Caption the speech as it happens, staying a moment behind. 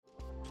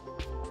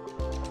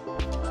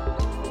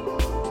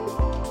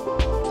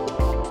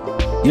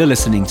You're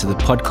listening to the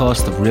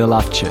podcast of Real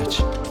Life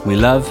Church. We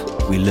love,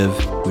 we live,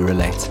 we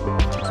relate.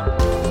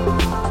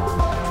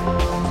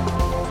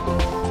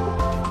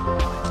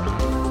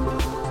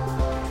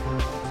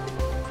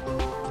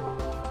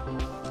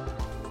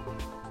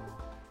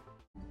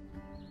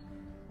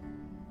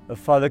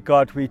 Father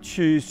God, we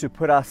choose to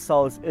put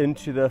ourselves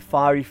into the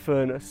fiery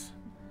furnace,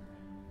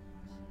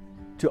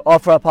 to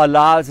offer up our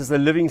lives as a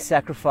living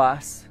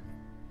sacrifice,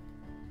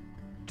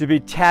 to be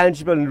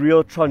tangible and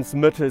real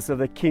transmitters of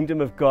the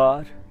kingdom of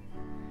God,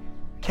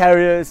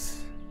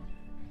 carriers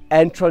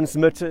and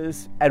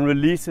transmitters and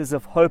releasers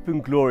of hope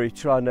and glory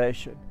to our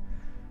nation,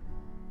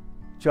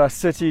 to our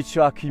city,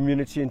 to our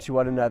community, and to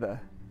one another.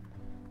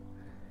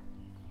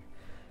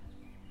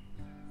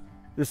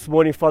 This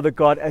morning, Father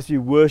God, as we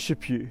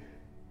worship you,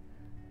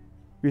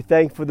 we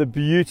thank for the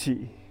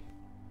beauty,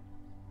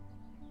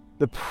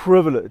 the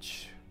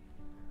privilege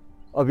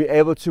of being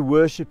able to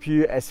worship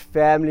you as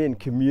family and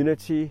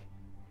community,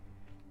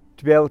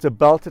 to be able to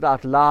belt it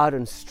out loud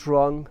and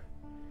strong,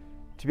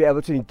 to be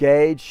able to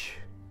engage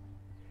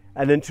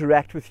and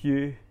interact with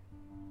you.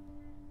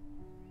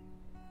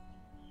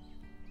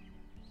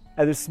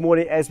 And this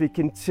morning, as we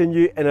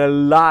continue in a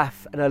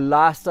life and a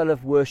lifestyle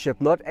of worship,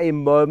 not a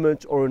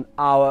moment or an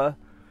hour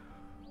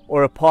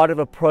or a part of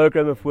a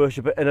program of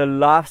worship, but in a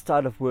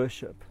lifestyle of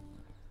worship,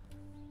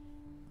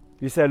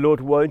 you say,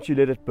 Lord, won't you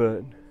let it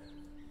burn?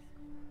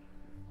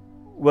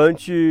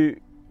 Won't you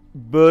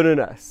burn in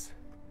us?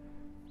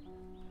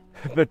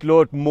 But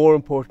Lord, more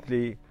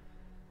importantly,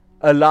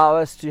 allow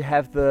us to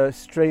have the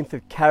strength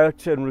of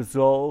character and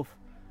resolve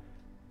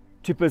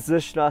to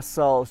position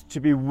ourselves, to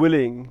be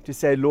willing to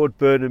say, Lord,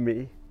 burn in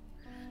me,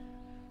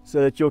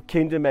 so that your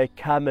kingdom may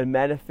come and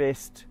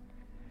manifest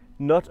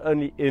not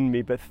only in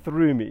me, but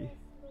through me.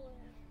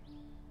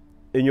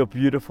 In your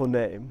beautiful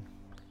name.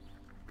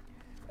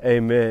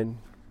 Amen.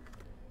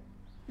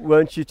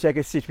 Won't you take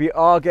a seat? We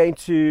are going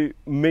to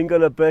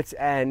mingle a bit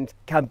and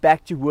come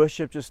back to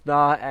worship just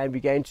now, and we're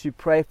going to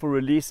pray for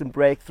release and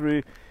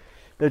breakthrough.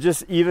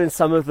 Just even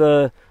some of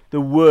the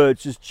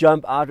words just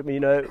jump out at me. You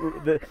know,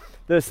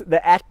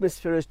 the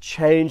atmosphere is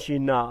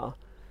changing now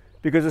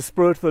because the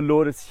Spirit of the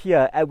Lord is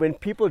here. And when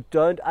people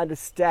don't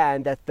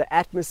understand that the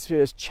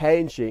atmosphere is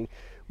changing,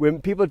 when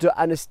people don't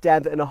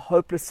understand that in a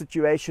hopeless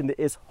situation there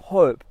is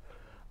hope,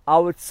 I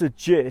would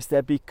suggest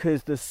that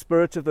because the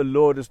Spirit of the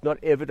Lord is not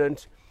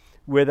evident,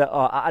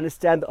 I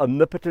understand the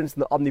omnipotence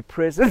and the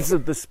omnipresence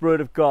of the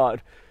Spirit of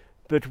God,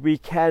 but we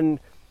can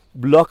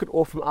block it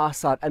off from our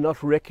side and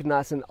not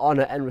recognize and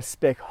honor and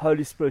respect.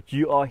 Holy Spirit,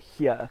 you are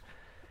here.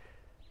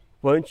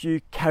 Won't you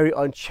carry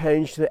on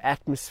changing the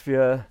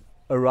atmosphere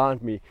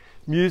around me?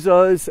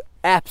 Musos,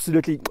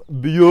 absolutely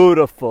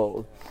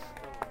beautiful.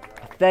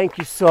 Thank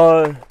you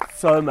so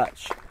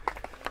much.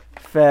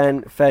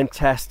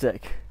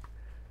 Fantastic.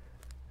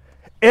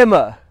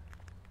 Emma,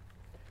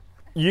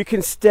 you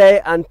can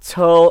stay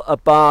until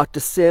about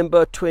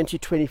December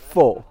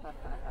 2024.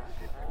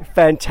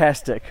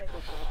 Fantastic.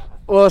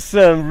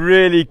 Awesome,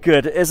 really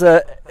good. It is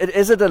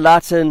a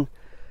delight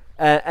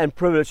and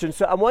privilege. And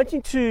so I'm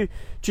wanting to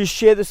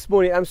share this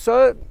morning. I'm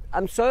so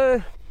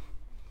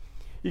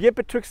you get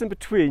betwixt and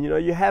between. You know,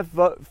 you have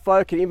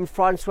folk and even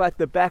Francois at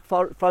the back.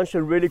 Francois,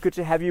 really good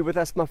to have you with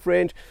us, my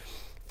friend.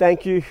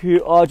 Thank you,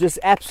 who are just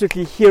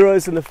absolutely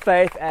heroes in the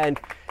faith and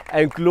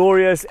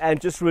glorious,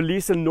 and just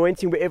release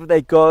anointing wherever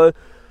they go.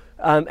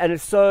 And you're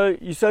so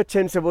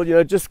sensible, you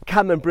know, just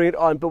come and bring it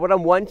on. But what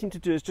I'm wanting to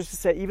do is just to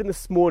say, even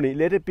this morning,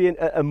 let it be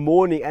a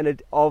morning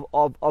and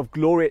of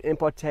glory and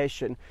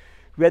impartation.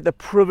 We had the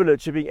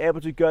privilege of being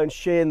able to go and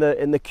share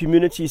in the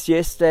communities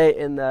yesterday,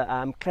 in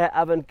the Clare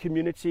Oven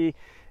community.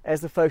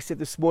 As the folks said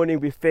this morning,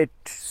 we fed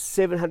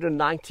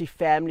 790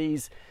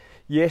 families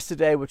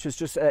yesterday, which is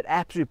just an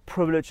absolute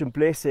privilege and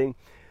blessing.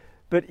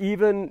 But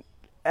even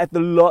at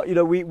the lot, you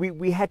know,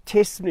 we had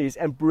testimonies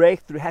and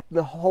breakthrough happen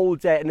the whole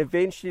day, and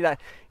eventually, like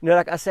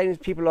I was saying to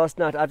people last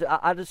night,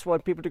 I just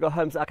want people to go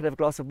home so I can have a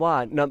glass of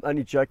wine. No, I'm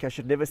only joking. I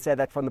should never say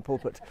that from the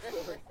pulpit.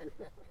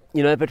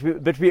 You know,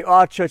 but we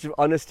are a church of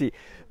honesty.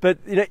 But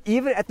you know,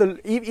 even at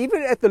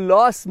the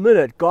last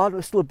minute, God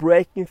was still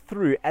breaking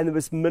through, and there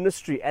was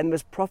ministry, and there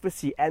was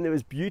prophecy, and there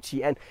was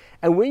beauty, and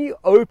when you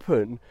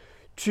open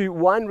to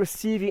one,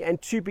 receiving,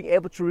 and two, being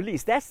able to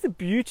release. That's the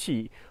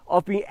beauty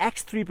of being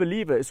Acts 3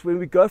 believers. When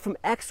we go from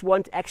Acts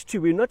 1 to Acts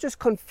 2, we're not just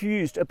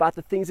confused about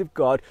the things of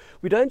God.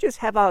 We don't just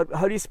have our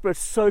Holy Spirit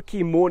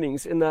soaking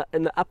mornings in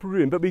the upper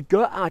room, but we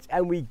go out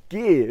and we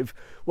give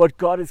what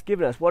God has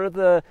given us. One of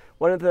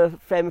the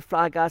famous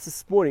fly guys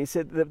this morning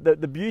said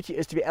the beauty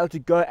is to be able to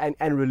go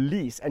and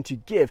release and to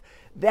give.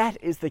 That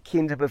is the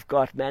kingdom of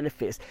God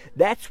manifest.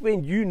 That's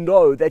when you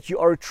know that you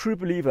are a true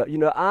believer. You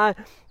know,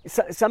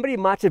 somebody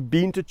might have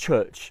been to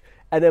church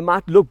and they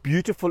might look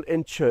beautiful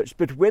in church,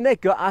 but when they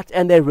go out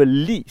and they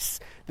release,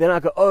 then I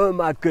go, oh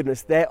my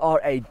goodness, they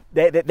are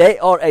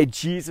a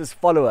Jesus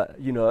follower,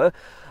 you know.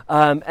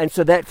 And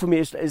so that for me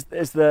is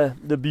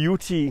the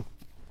beauty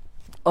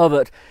of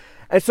it.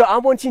 And so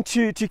I'm wanting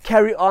to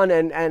carry on,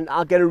 and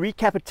I'm going to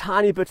recap a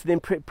tiny bit and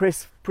then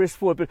press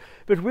forward.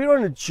 But we're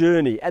on a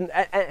journey, and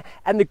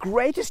the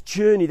greatest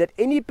journey that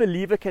any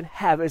believer can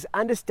have is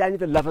understanding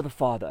the love of the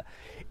Father.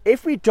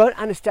 If we don't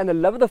understand the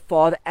love of the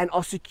Father and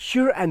are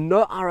secure and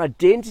know our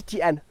identity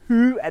and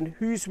who and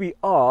whose we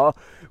are,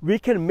 we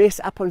can mess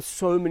up on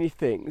so many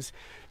things.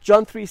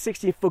 John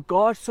 3:16, for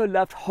God so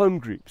loved home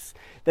groups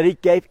that he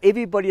gave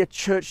everybody a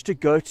church to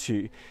go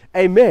to.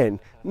 Amen.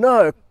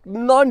 No,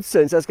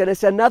 nonsense. I was going to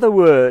say another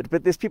word,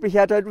 but there's people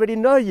here I don't really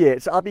know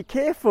yet, so I'll be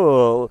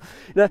careful.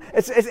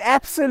 It's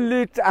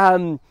absolute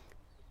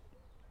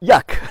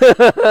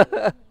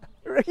yuck.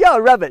 Yeah,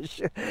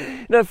 rubbish.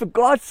 For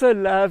God so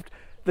loved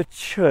the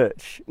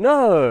church.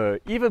 No,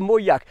 even more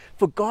yuck.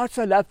 For God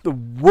so loved the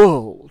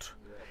world.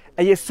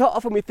 And yet so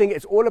often we think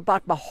it's all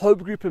about my home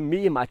group and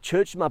me and my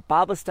church and my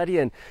Bible study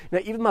and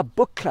even my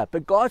book club.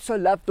 But God so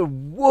loved the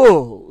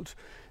world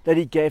that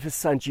he gave his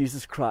son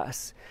Jesus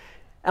Christ.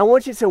 And I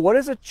want you to say, what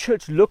does a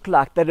church look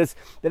like that is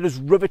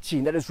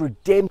riveting, that is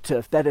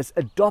redemptive, that is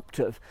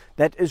adoptive,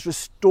 that is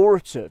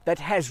restorative, that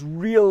has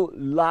real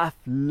life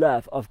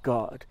love of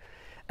God?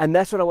 And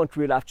that's what I want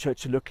Real Life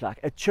Church to look like.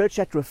 A church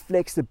that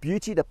reflects the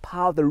beauty, the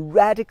power, the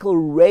radical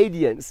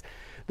radiance,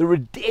 the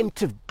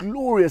redemptive,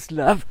 glorious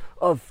love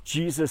of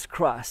Jesus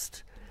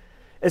Christ.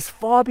 It's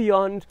far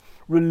beyond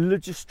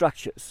religious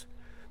structures.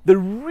 The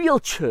real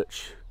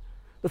church,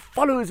 the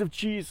followers of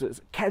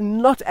Jesus,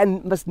 cannot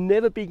and must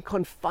never be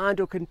confined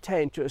or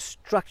contained to a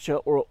structure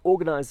or an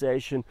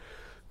organization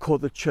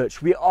called the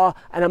church. We are,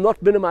 and I'm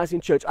not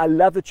minimizing church, I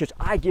love the church.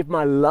 I give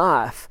my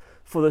life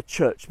for the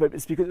church, but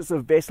it's because it's a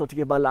vessel to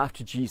give my life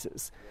to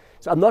Jesus.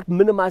 So I'm not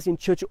minimizing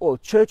church at all.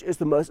 Church is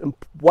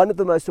one of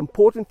the most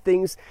important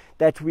things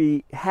that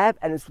we have,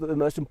 and it's the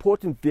most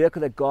important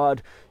vehicle that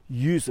God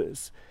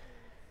uses.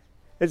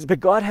 But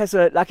God has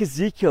like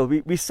Ezekiel,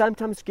 we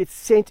sometimes get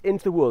sent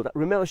into the world.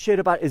 Remember I shared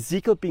about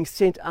Ezekiel being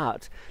sent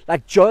out.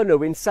 Like Jonah,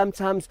 when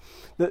sometimes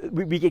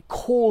we get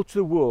called to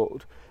the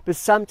world, but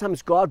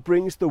sometimes God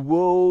brings the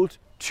world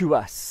to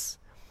us.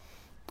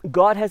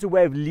 God has a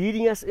way of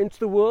leading us into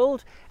the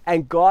world,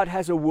 and God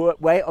has a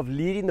way of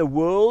leading the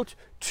world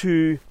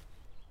to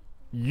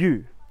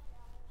you.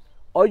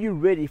 Are you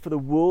ready for the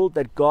world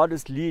that God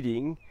is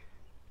leading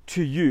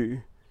to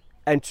you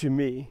and to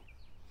me?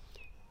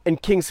 In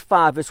Kings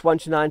 5, verse 1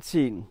 to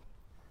 19,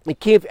 the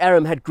king of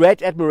Aram had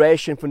great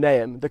admiration for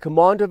Nahum, the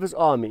commander of his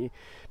army,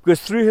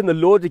 because through him the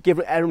Lord had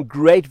given Aram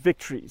great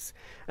victories.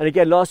 And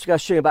again, last week I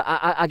was showing about,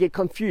 I get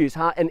confused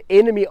how an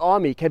enemy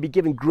army can be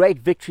given great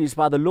victories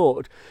by the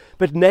Lord.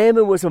 But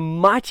Naaman was a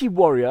mighty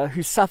warrior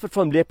who suffered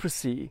from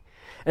leprosy.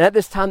 And at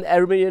this time the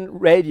Aramean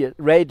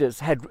raiders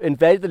had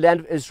invaded the land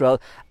of Israel,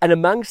 and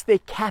amongst their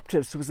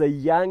captives was a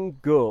young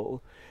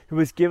girl who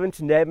was given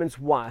to Naaman's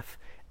wife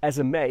as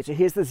a maid. So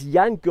here's this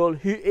young girl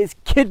who is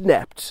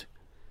kidnapped.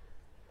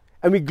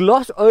 And we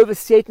gloss over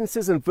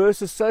sentences and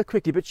verses so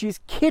quickly, but she's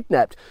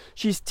kidnapped.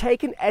 She's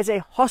taken as a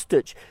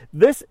hostage.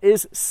 This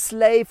is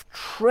slave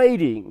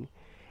trading.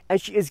 And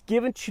she is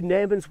given to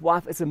Naaman's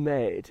wife as a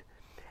maid.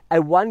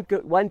 And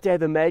one day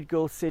the maid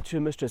girl said to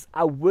her mistress,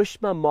 I wish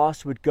my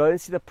master would go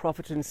and see the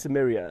prophet in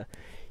Samaria.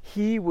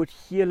 He would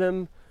heal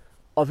him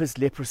of his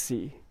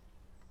leprosy.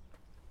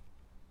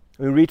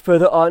 We read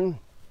further on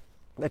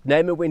that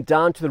Naaman went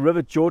down to the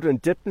river Jordan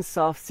and dipped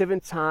himself 7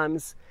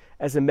 times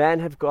as a man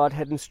of God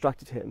had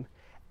instructed him,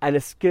 and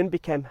his skin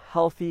became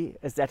healthy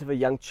as that of a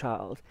young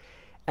child,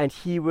 and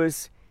he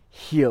was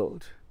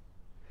healed.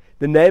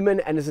 The Naaman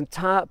and his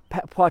entire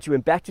party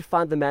went back to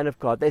find the man of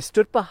God. They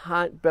stood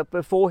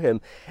before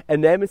him,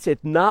 and Naaman said,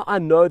 now I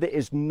know there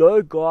is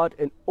no God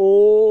in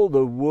all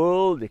the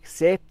world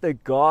except the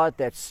God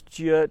that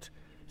Stuart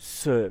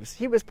serves.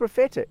 He was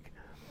prophetic.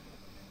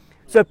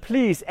 So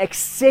please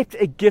accept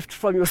a gift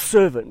from your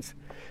servant.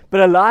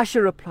 But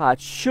Elisha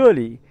replied,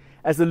 surely,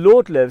 as the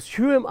Lord lives,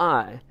 who am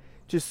I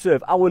to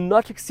serve? I will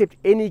not accept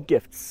any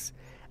gifts.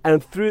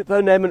 And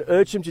though Naaman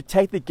urged him to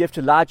take the gift,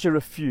 Elijah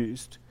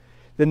refused.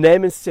 Then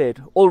Naaman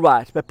said, all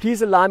right, but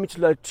please allow me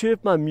to load 2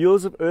 of my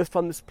mules of earth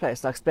from this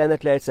place. I'll explain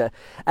that later.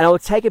 And I will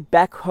take it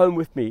back home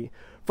with me.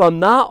 From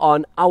now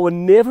on, I will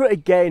never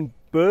again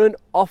burn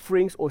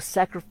offerings or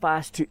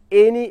sacrifice to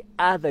any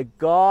other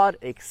God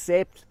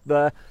except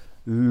the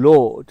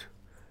Lord.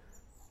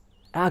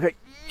 And I go,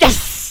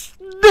 yes,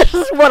 this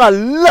is what I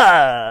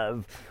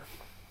love.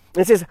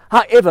 It says,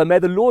 however, may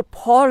the Lord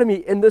pardon me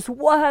in this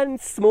one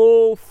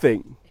small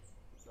thing.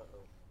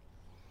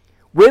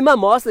 When my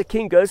master the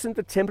king goes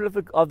into the temple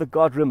of the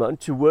god Rimmon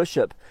to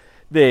worship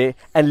there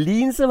and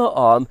leans on my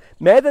arm,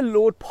 may the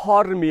Lord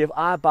pardon me if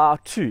I bow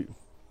too.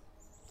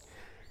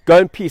 Go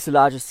in peace,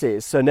 Elijah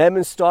says. So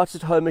Naaman starts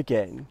at home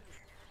again.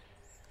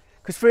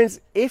 Because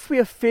friends, if we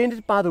are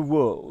offended by the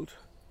world,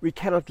 we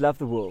cannot love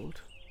the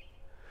world.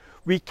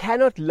 We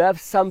cannot love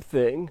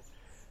something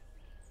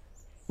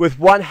with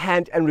one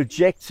hand and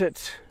reject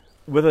it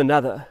with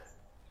another.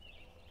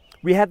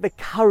 We have the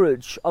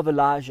courage of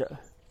Elijah.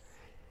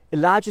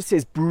 Elijah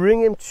says,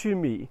 bring him to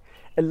me.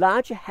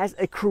 Elijah has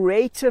a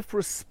creative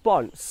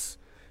response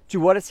to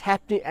what is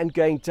happening and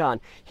going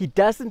down. He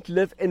doesn't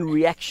live in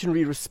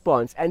reactionary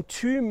response. And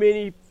too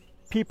many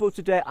people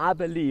today, I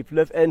believe,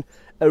 live in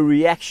a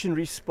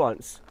reactionary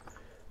response.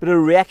 But a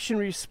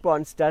reactionary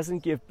response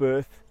doesn't give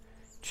birth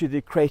to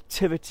the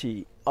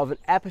creativity of an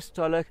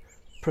apostolic,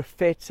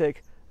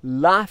 prophetic,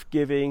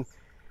 life-giving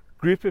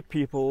group of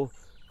people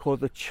called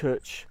the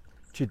church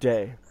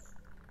today.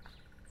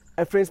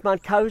 And friends, my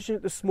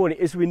encouragement this morning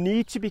is we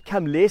need to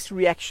become less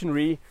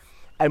reactionary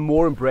and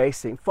more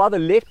embracing. Father,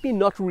 let me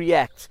not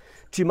react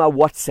to my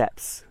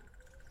WhatsApps.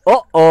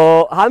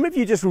 How many of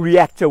you just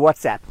react to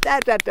WhatsApp?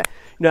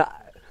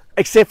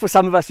 Except for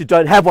some of us who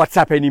don't have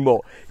WhatsApp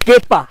anymore.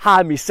 Get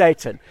behind me,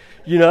 Satan.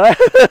 You're not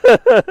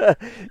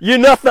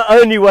the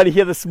only one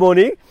here this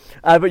morning,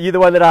 but you're the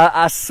one that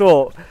I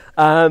saw.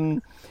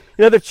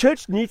 The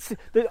church needs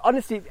to,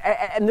 honestly,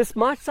 and this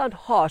might sound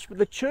harsh, but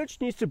the church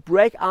needs to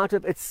break out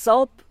of its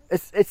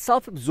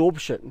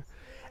self-absorption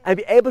and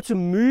be able to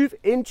move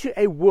into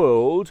a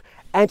world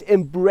and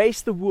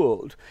embrace the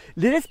world.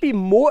 Let us be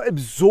more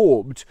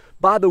absorbed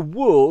by the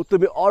world than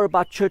we are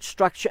about church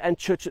structure and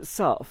church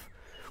itself.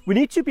 We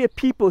need to be a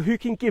people who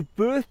can give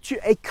birth to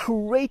a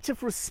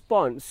creative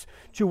response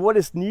to what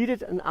is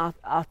needed and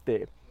out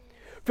there.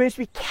 Friends,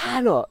 we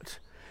cannot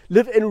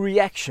live in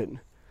reaction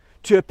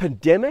to a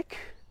pandemic,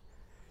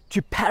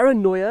 to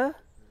paranoia.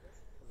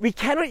 We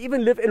cannot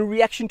even live in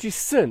reaction to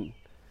sin.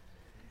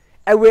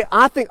 And where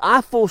I think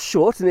I fall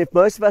short, and if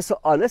most of us are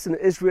honest, and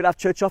it is Real Life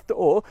Church after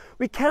all,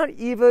 we cannot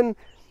even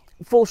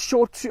fall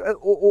short to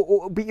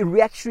or be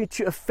reactionary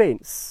to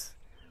offense.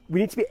 We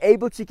need to be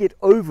able to get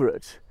over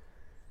it,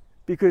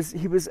 because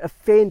he was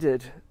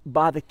offended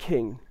by the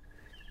king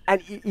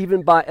and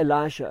even by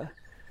Elijah.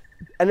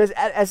 And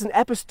as an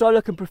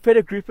apostolic and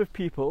prophetic group of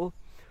people,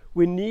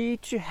 we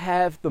need to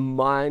have the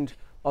mind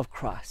of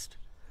Christ.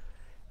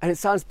 And it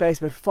sounds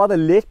basic, but Father,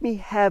 let me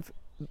have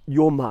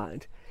your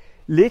mind.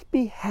 Let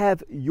me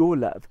have your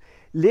love.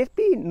 Let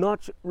me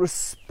not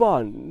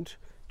respond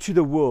to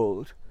the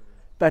world,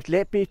 but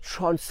let me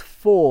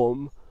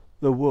transform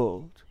the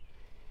world.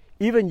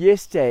 Even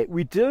yesterday,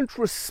 we didn't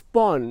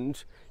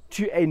respond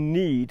to a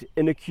need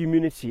in a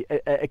community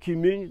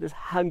that's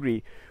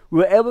hungry. We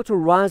were able to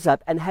rise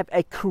up and have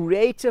a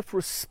creative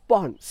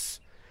response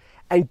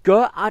and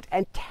go out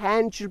and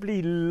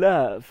tangibly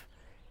love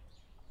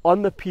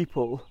on the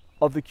people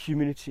of the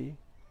community.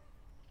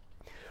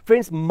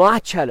 Friends, my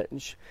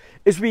challenge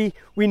is we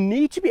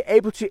need to be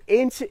able to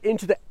enter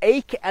into the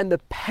ache and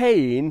the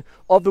pain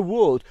of the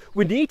world.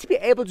 We need to be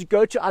able to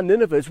go to our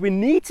Ninevehs. We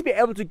need to be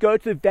able to go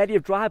to the valley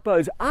of dry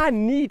bones. I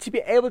need to be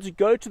able to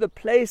go to the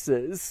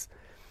places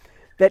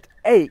that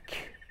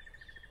ache.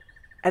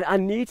 And I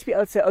need to be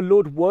able to say, oh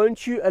Lord,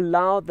 won't you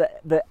allow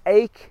the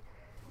ache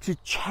to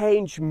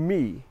change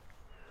me?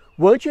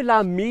 Won't you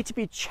allow me to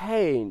be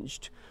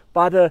changed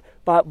by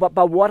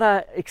what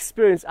I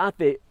experience out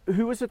there?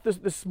 Who was it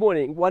this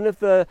morning? One of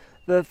the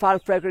fine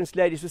fragrance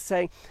ladies was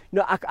saying,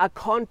 no, I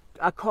can't,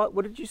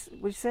 what did you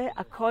say?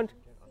 I can't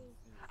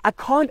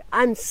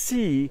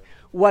unsee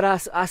what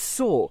I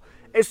saw.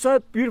 It's so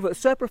beautiful, it's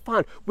so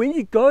profound. When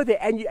you go there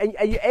and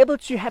you're able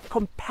to have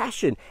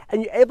compassion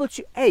and you're able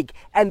to ache,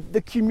 and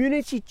the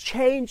community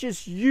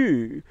changes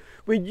you.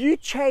 When you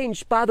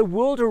change by the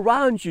world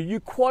around you, you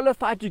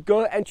qualify to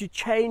go and to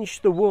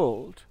change the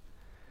world.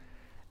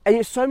 And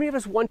yet so many of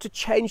us want to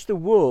change the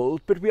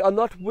world, but we are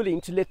not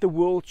willing to let the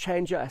world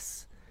change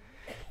us.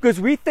 Because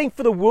we think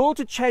for the world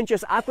to change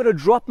us, I've got to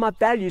drop my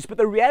values. But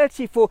the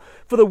reality for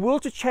the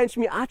world to change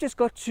me, I've just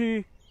got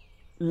to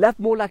love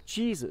more like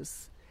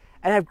Jesus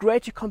and have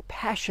greater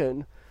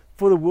compassion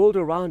for the world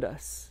around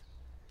us.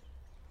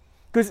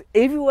 Because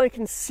everyone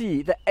can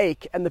see the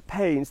ache and the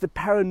pains, the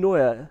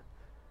paranoia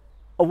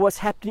of what's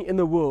happening in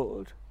the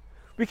world.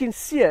 We can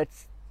see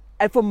it,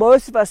 and for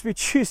most of us, we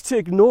choose to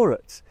ignore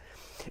it.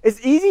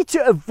 It's easy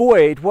to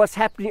avoid what's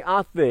happening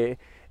out there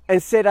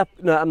and set up,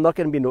 no, I'm not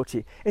going to be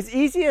naughty. It's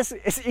easy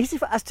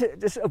for us to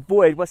just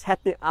avoid what's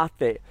happening out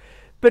there.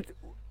 But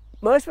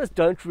most of us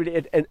don't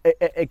really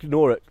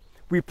ignore it.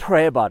 We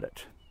pray about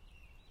it.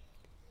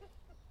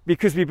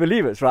 Because we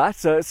believers, right?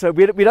 So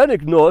we don't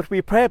ignore it,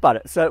 we pray about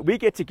it. So we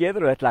get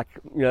together at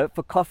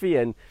for coffee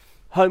and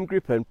home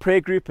group and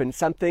prayer group and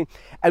something,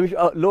 and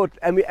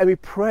we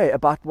pray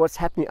about what's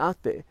happening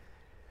out there.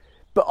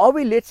 But are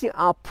we letting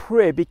our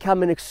prayer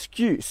become an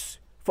excuse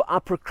for our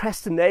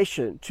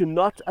procrastination to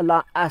not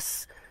allow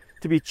us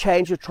to be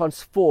changed or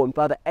transformed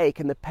by the ache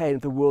and the pain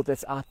of the world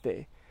that's out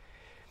there?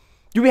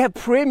 Do we have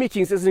prayer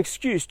meetings as an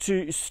excuse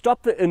to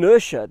stop the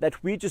inertia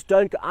that we just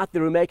don't go out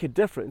there and make a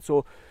difference,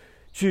 or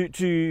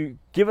to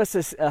give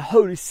us a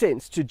holy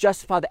sense to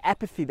justify the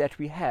apathy that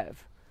we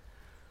have?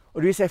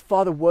 Or do we say,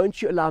 Father,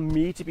 won't you allow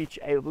me to be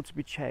able to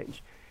be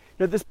changed?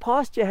 This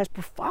past year has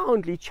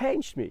profoundly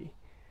changed me.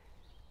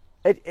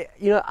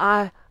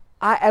 I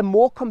am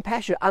more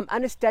compassionate. I'm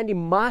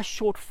understanding my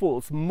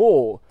shortfalls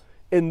more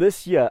in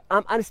this year.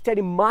 I'm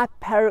understanding my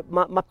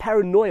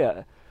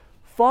paranoia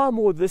far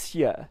more this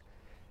year,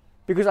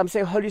 because I'm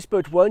saying, Holy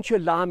Spirit, won't you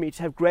allow me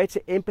to have greater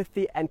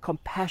empathy and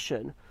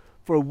compassion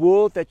for a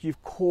world that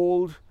you've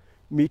called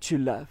me to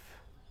love.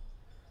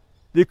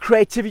 The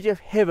creativity of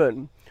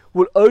heaven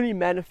will only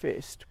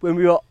manifest when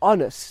we are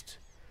honest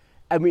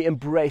and we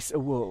embrace a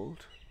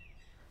world.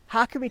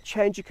 How can we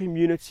change a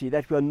community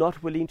that we are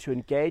not willing to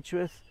engage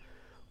with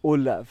or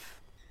love?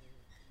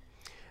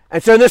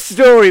 And so in this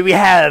story we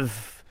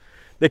have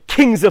the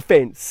king's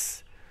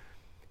offense,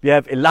 we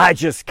have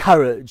Elijah's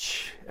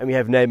courage, and we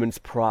have Naaman's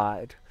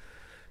pride.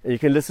 And you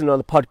can listen on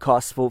the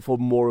podcast for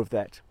more of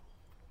that.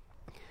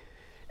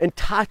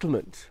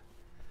 Entitlement.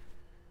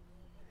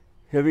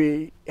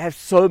 We have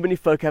so many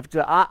folk have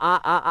to.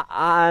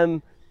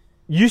 I'm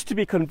used to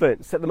be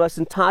convinced that the most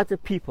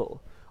entitled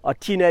people are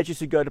teenagers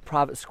who go to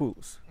private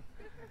schools.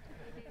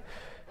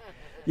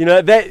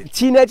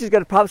 Teenagers who go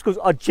to private schools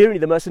are generally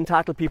the most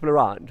entitled people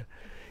around.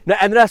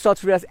 And then I start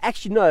to realize,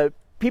 actually, no,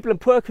 people in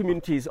poor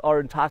communities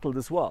are entitled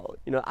as well.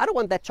 I don't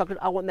want that chocolate,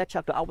 I want that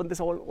chocolate, I want this,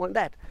 I want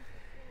that.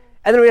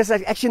 And then I realize,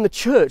 like, actually in the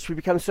church, we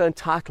become so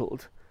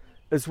entitled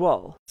as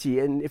well.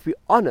 And if we're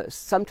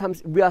honest,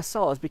 sometimes we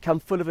ourselves become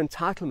full of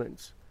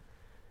entitlement.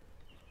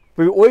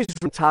 We're always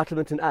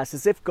entitlement in us,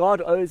 as if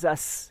God owes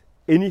us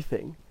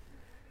anything.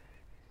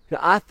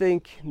 I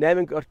think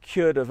Naaman got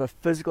cured of a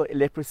physical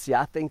leprosy.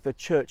 I think the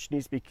church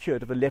needs to be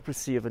cured of a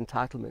leprosy of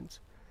entitlement.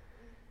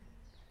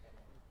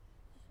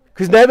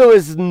 Because Naaman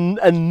was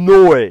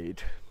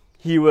annoyed.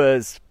 He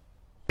was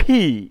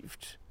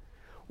peeved.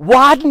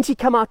 Why didn't he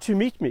come out to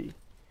meet me?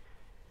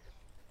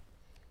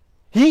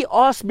 He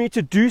asked me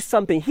to do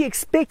something. He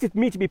expected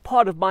me to be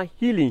part of my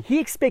healing. He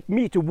expected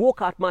me to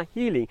walk out my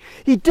healing.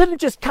 He didn't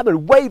just come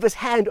and wave his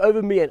hand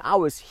over me and I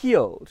was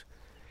healed.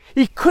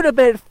 He could have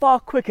made it far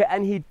quicker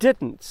and he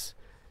didn't.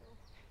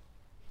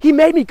 He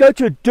made me go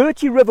to a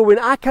dirty river when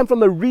I come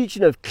from a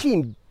region of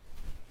clean,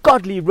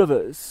 godly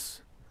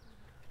rivers.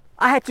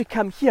 I had to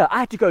come here. I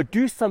had to go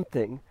do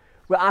something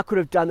where I could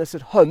have done this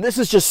at home. This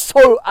is just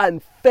so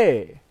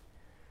unfair.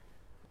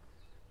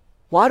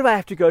 Why do I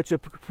have to go to a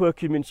poor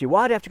community?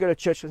 Why do I have to go to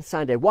church on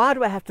Sunday? Why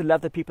do I have to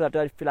love the people I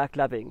don't feel like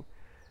loving?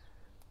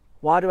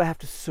 Why do I have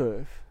to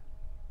serve?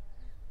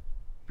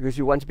 Because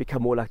you want to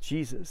become more like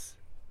Jesus.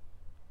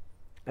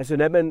 And so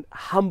Naaman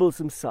humbles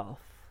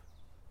himself.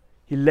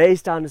 He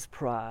lays down his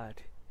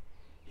pride.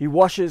 He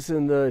washes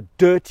in the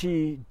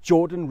dirty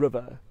Jordan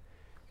River.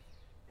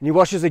 And he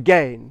washes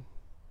again,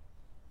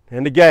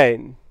 and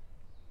again,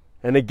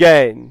 and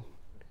again,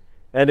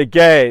 and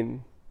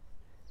again,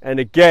 and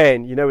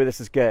again. You know where this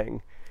is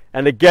going.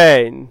 And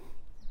again,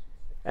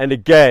 and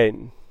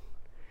again.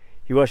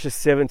 He washes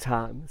 7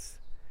 times.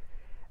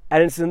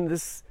 And it's in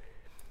this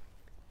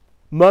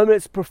moment,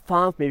 it's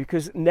profound for me,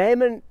 because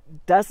Naaman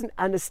doesn't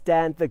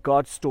understand the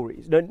God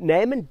stories. No,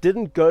 Naaman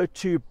didn't go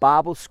to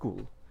Bible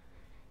school.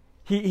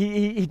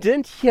 He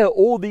didn't hear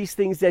all these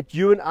things that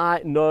you and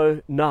I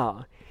know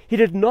now. He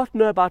did not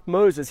know about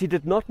Moses. He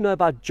did not know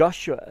about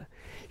Joshua.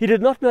 He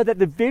did not know that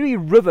the very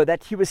river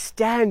that he was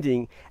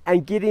standing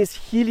and getting his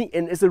healing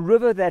in is a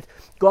river that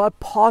God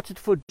parted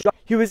for Joshua.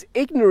 He was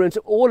ignorant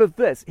of all of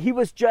this. He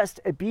was just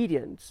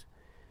obedient.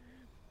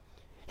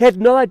 He had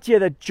no idea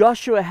that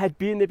Joshua had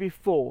been there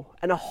before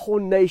and a whole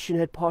nation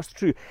had passed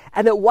through.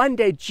 And that one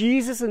day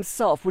Jesus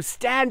himself would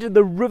stand in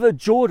the river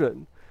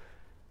Jordan,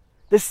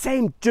 the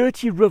same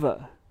dirty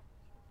river,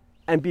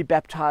 and be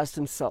baptized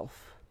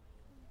himself.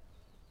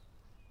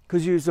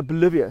 Because he was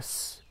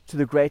oblivious to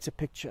the greater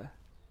picture.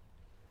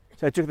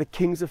 So I took the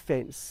king's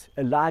offense,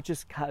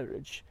 Elijah's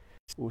courage.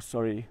 But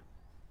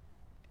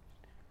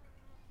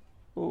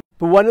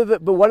one of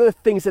the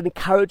things that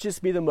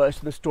encourages me the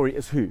most in the story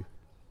is who?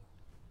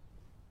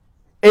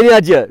 Any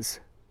ideas?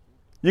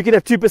 You can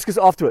have 2 biscuits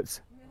afterwards.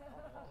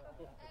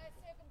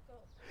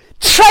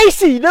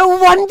 Tracy, no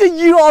wonder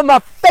you are my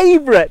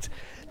favorite.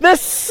 The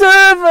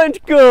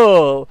servant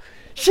girl.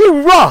 She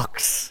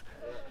rocks.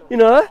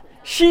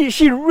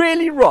 She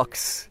really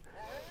rocks.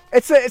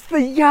 It's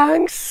the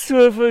young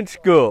servant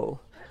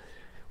girl.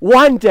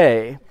 One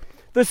day,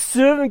 the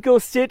servant girl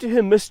said to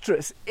her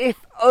mistress,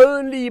 "If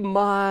only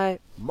my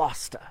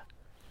master."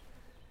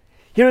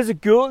 Here is a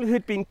girl who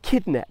had been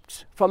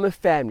kidnapped from her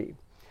family.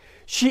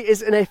 She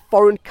is in a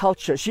foreign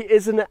culture. She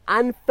is in an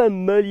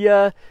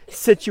unfamiliar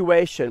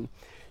situation.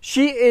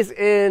 She is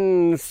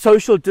in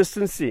social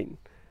distancing.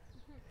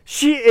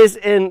 She is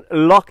in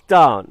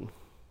lockdown.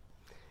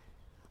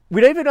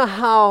 We don't even know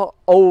how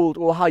old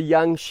or how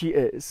young she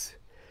is.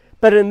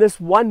 But in this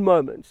one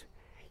moment,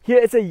 here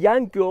is a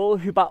young girl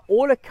who, by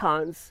all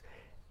accounts,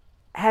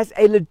 has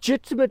a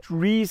legitimate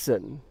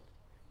reason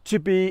to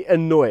be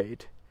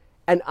annoyed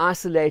and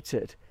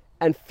isolated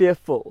and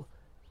fearful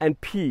and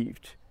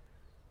peeved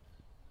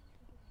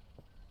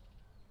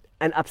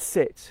and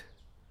upset.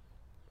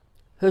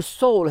 Her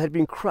soul had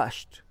been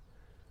crushed.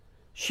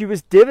 She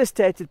was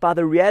devastated by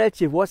the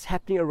reality of what's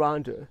happening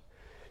around her.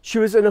 She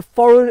was in a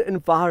foreign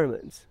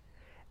environment,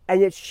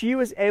 and yet she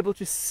was able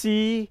to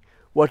see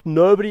what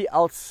nobody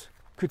else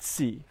could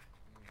see.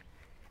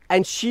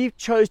 And she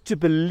chose to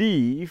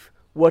believe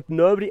what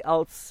nobody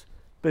else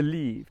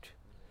believed.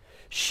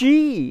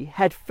 She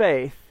had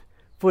faith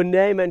for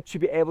Naaman to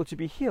be able to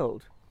be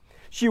healed.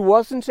 She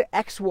wasn't an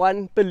Acts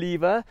 1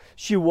 believer.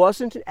 She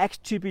wasn't an Acts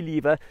 2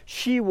 believer.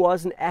 She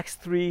was an Acts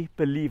 3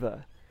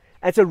 believer.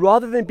 And so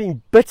rather than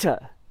being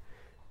bitter,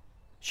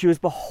 she was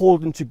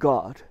beholden to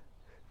God.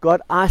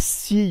 God, I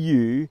see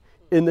you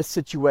in this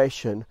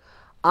situation.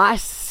 I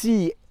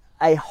see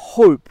a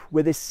hope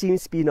where there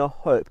seems to be no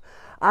hope.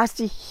 I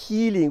see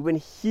healing when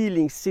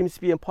healing seems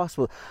to be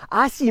impossible.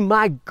 I see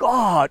my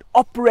God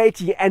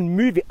operating and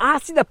moving. I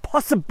see the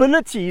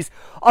possibilities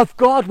of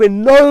God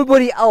when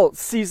nobody else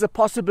sees the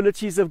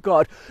possibilities of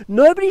God.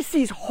 Nobody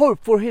sees hope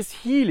for his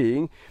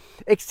healing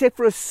except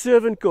for a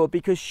servant girl,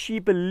 because she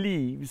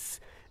believes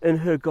in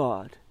her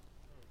God.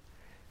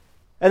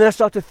 And then I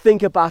start to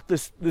think about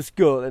this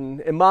girl,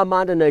 and in my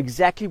mind I know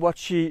exactly what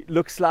she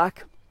looks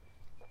like.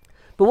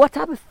 But what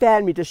type of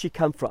family does she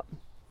come from?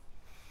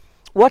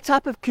 What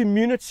type of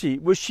community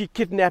was she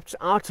kidnapped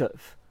out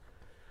of?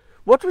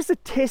 What was the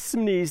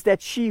testimonies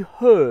that she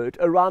heard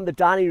around the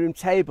dining room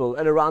table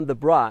and around the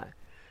braai?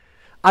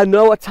 I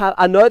know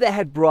they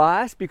had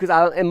braais, because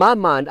in my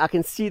mind I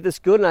can see this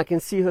girl and I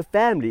can see her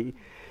family.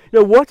 You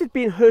know, what had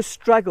been her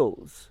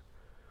struggles?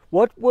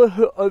 What were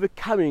her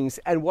overcomings,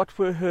 and what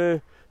were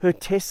her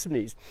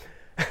testimonies?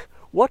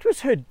 What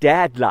was her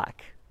dad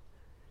like?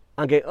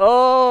 I'm going,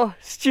 oh,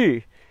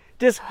 Stu,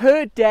 does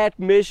her dad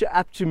measure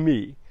up to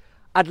me?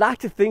 I'd like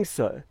to think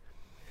so.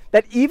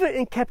 That even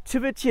in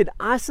captivity and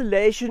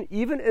isolation,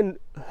 even in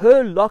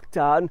her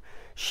lockdown,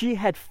 she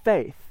had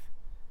faith.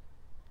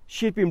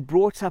 She had been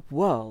brought up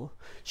well.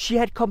 She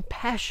had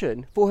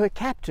compassion for her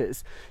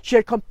captors. She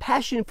had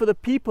compassion for the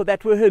people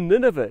that were her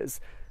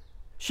Ninevehs.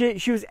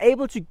 She was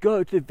able to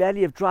go to the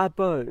valley of dry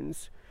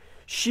bones.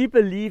 She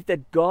believed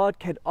that God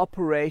can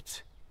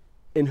operate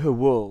in her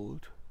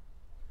world.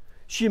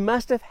 She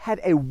must have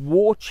had a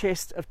war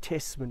chest of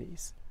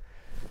testimonies.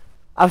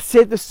 I've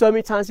said this so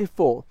many times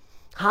before.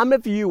 How many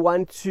of you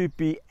want to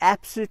be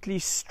absolutely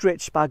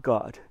stretched by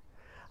God?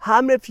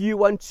 How many of you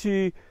want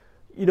to,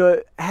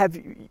 have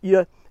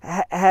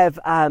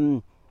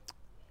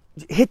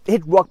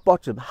hit rock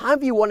bottom? How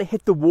many of you want to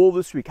hit the wall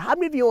this week? How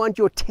many of you want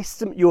your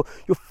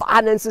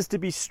finances to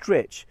be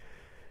stretched?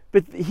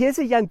 But here's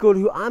a young girl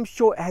who I'm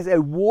sure has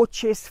a war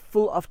chest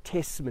full of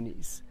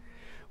testimonies,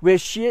 where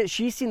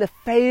she's seen the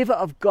favor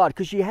of God,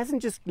 because she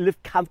hasn't just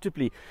lived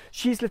comfortably.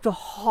 She's lived a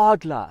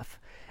hard life.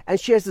 And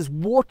she has this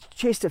war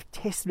chest of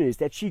testimonies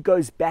that she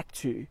goes back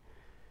to.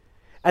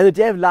 And the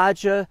day of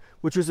Elijah,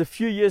 which was a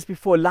few years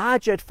before,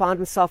 Elijah had found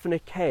himself in a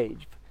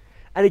cave.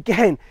 And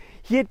again,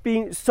 he had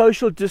been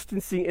social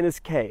distancing in his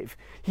cave.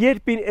 He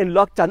had been in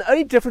lockdown. The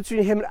only difference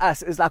between him and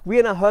us is like we're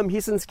in our home,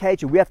 he's in his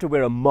cage, and we have to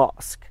wear a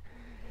mask.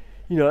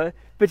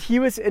 But he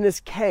was in his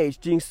cage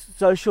doing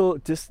social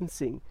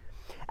distancing.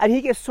 And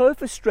he gets so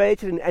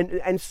frustrated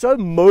and so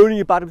moaning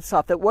about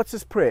himself that what's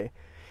his prayer?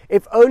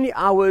 If only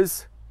I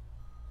was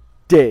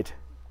dead.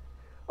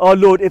 Oh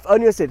Lord, if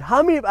only I was dead.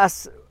 How many of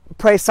us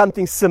pray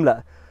something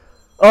similar?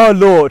 Oh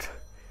Lord,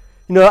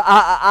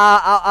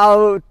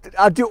 I'll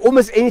do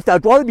almost anything.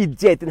 I'd rather be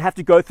dead than have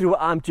to go through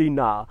what I'm doing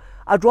now.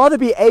 I'd rather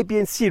be A, B,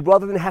 and C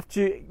rather than have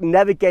to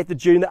navigate the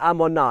journey that I'm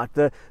on now,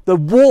 the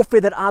warfare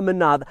that I'm in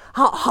now,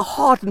 how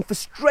hard and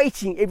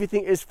frustrating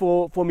everything is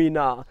for me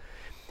now.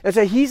 And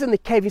so he's in the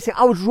cave, he's saying,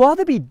 I would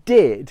rather be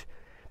dead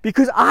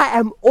because I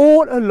am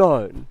all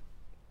alone.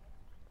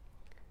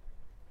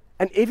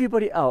 And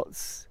everybody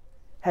else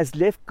has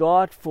left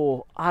God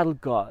for idol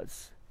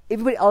gods.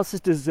 Everybody else has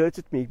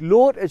deserted me.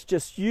 Lord, it's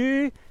just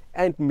you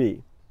and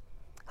me.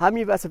 How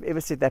many of us have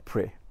ever said that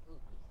prayer?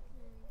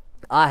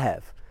 I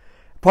have.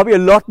 Probably a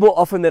lot more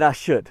often than I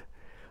should.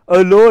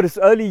 Oh Lord, it's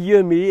only you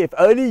and me. If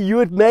only you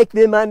would make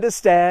them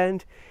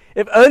understand.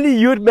 If only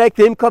you would make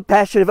them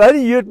compassionate. If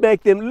only you would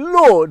make them,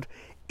 Lord,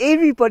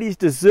 everybody's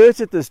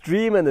deserted this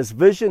dream and this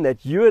vision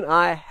that you and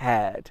I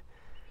had.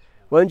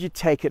 Won't you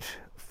take it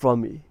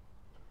from me?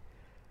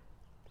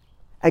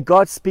 And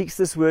God speaks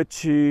this word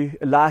to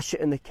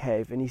Elisha in the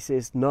cave, and he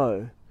says,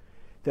 no,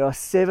 there are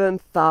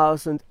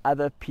 7,000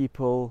 other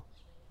people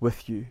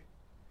with you.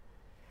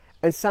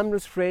 And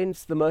sometimes,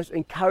 friends, the most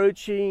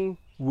encouraging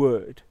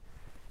word,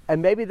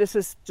 and maybe this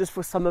is just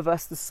for some of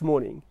us this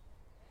morning,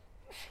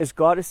 is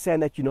God is saying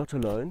that you're not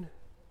alone.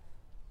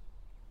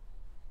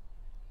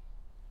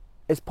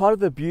 It's part of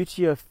the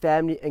beauty of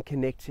family and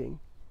connecting.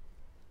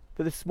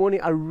 But this morning,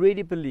 I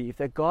really believe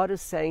that God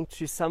is saying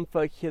to some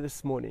folk here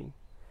this morning,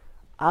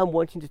 I'm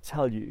wanting to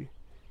tell you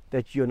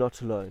that you're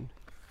not alone.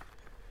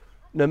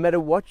 No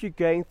matter what you're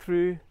going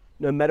through,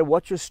 no matter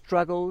what your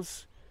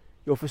struggles,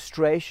 your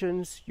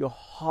frustrations, your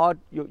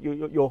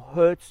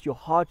hurts, your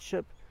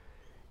hardship,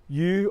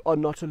 you are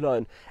not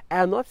alone.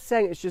 And I'm not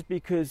saying it's just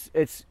because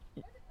it's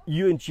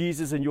you and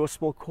Jesus in your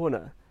small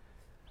corner.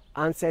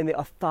 I'm saying there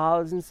are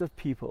thousands of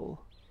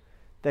people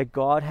that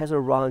God has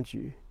around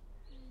you,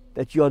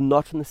 that you are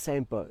not in the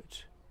same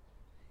boat.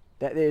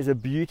 That there is a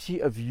beauty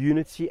of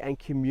unity and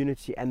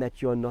community, and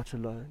that you are not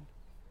alone.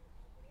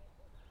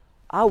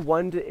 I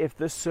wonder if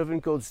this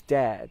servant girl's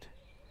dad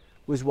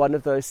was one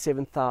of those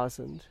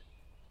 7,000.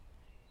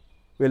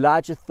 Where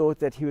Elijah thought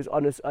that he was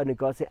on his own, and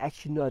God said,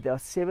 actually no, there are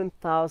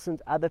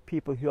 7,000 other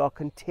people who are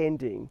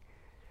contending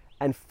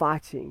and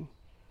fighting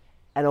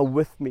and are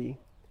with me,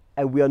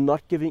 and we are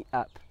not giving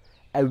up,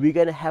 and we're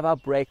going to have our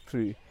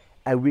breakthrough,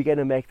 and we're going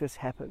to make this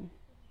happen.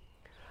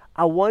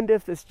 I wonder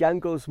if this young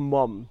girl's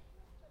mom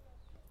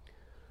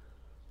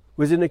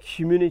was in a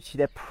community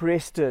that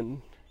pressed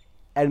in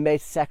and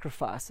made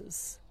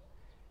sacrifices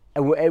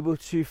and were able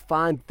to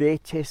find their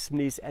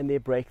testimonies and their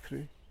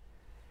breakthrough.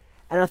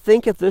 And I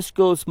think of this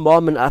girl's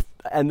mom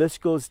and this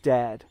girl's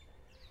dad,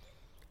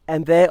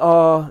 and they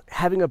are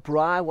having a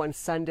braai one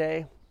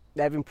Sunday,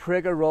 they're having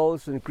prego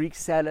rolls and Greek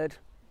salad,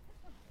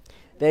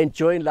 they're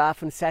enjoying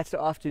life on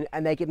Saturday afternoon,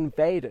 and they get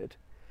invaded,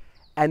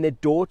 and their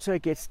daughter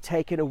gets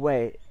taken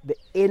away. The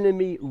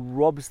enemy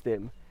robs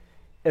them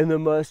in the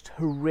most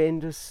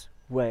horrendous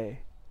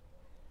way.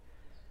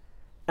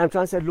 And I'm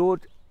trying to say,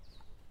 Lord,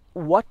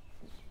 what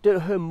do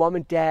her mom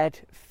and dad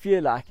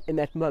feel like in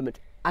that moment?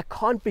 I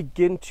can't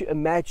begin to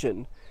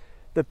imagine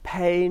the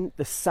pain,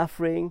 the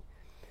suffering,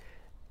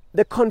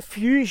 the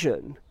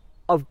confusion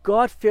of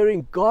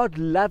God-fearing,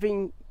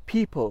 God-loving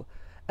people,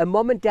 a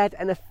mom and dad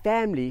and a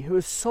family who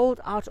was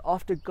sold out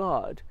after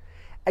God,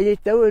 and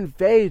yet they were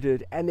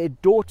invaded, and their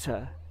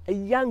daughter, a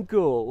young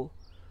girl,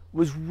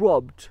 was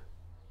robbed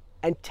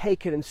and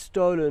taken and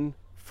stolen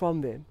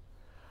from them.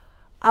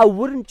 I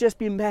wouldn't just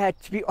be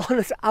mad, to be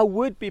honest, I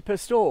would be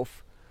pissed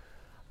off.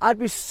 I'd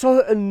be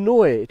so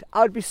annoyed,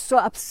 I'd be so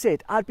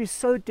upset, I'd be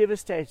so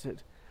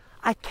devastated.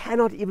 I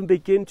cannot even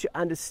begin to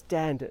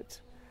understand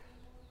it.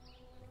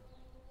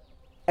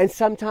 And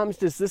sometimes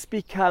does this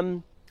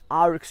become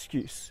our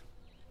excuse?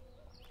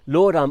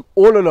 Lord, I'm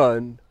all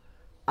alone,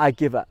 I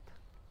give up.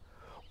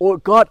 Or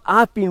God,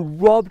 I've been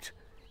robbed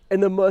in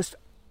the most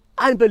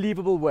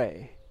unbelievable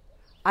way.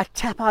 I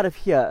tap out of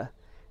here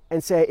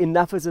and say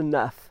enough is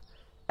enough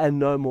and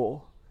no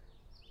more.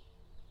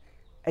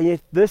 And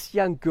yet this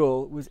young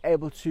girl was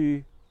able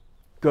to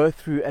go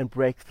through and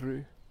break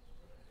through.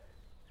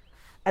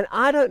 And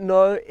I don't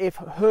know if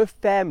her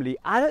family,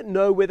 I don't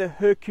know whether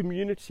her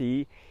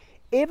community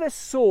ever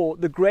saw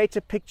the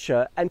greater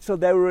picture until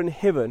they were in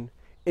heaven,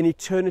 in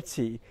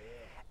eternity.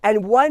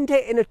 And one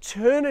day in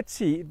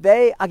eternity,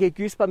 I get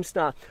goosebumps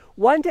now,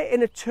 one day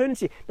in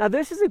eternity. Now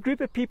this is a group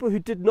of people who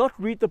did not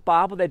read the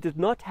Bible, they did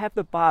not have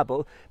the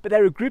Bible, but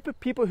they're a group of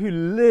people who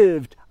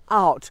lived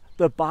out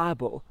the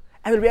Bible.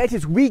 And the reality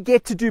is we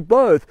get to do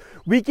both.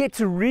 We get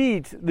to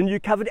read the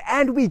New Covenant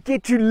and we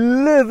get to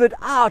live it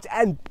out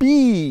and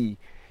be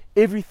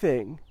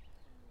everything.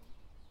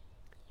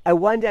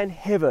 And one day in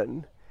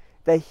heaven,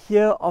 they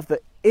hear of the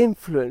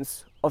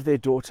influence of their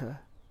daughter.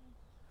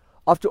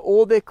 After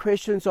all their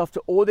questions, after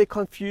all their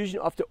confusion,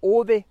 after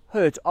all their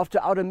hurt,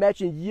 after I would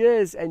imagine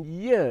years and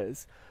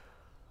years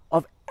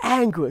of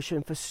anguish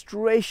and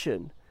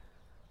frustration,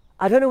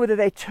 I don't know whether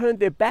they turned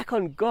their back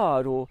on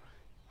God or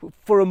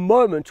for a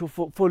moment or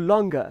for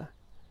longer.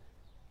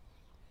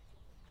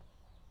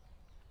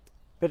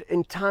 But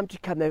in time to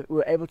come, they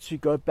were able to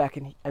go back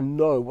and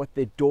know what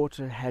their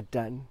daughter had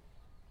done.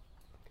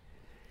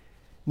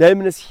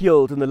 Naaman is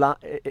healed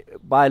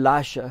by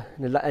Elisha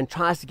and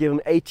tries to give him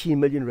 18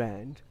 million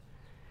rand.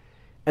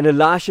 And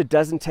Elisha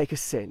doesn't take a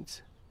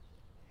cent.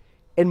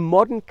 In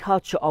modern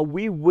culture, are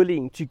we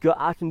willing to go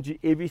out and do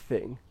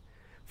everything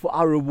for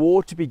our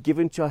reward to be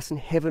given to us in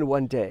heaven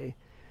one day?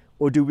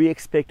 Or do we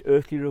expect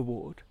earthly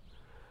reward?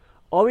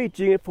 Are we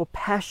doing it for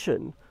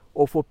passion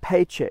or for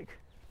paycheck,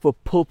 for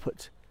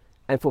pulpit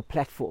and for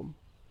platform?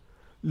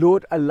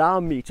 Lord,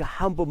 allow me to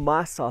humble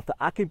myself that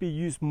I can be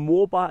used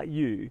more by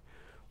you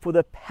for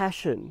the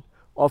passion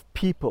of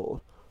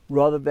people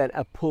rather than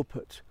a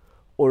pulpit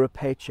or a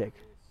paycheck.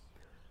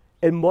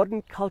 In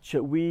modern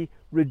culture, we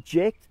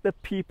reject the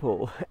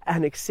people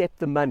and accept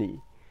the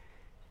money.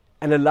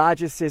 And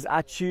Elijah says,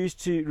 I choose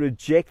to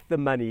reject the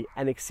money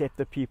and accept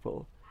the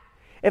people.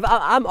 If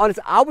I'm honest,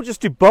 I would just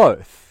do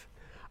both.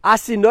 I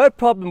see no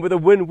problem with a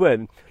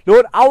win-win.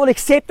 Lord, I will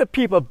accept the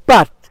people,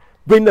 but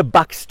bring the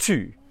bucks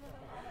too.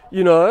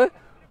 You know?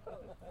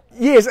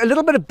 Yes, a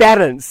little bit of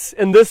balance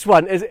in this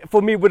one is,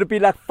 for me, would have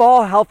been like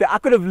far healthier. I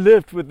could have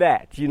lived with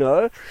that, you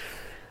know?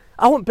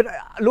 But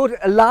Lord,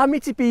 allow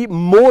me to be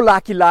more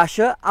like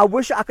Elisha. I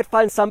wish I could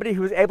find somebody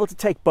who was able to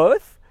take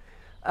both.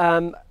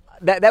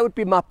 That would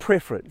be my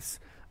preference.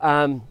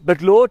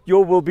 But Lord,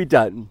 your will be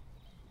done.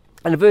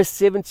 And in verse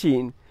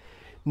 17,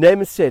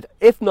 Naaman said,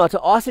 If not,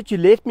 I ask that you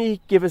let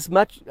me give as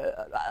much,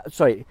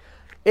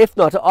 if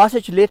not, I ask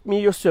that you let me,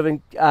 your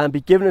servant,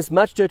 be given as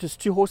much dirt as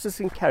 2 horses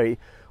can carry,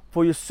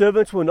 for your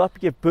servant will not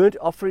give burnt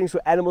offerings or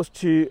animals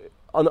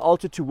on the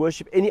altar to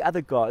worship any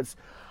other gods.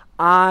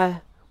 I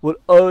will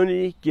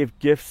only give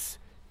gifts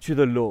to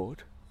the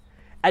Lord.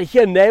 And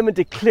here Naaman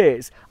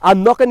declares,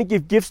 I'm not going to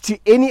give gifts to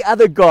any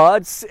other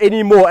gods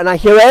anymore. And I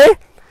hear,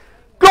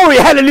 glory,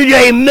 hallelujah,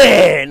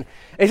 amen.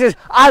 It says,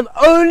 I'm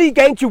only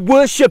going to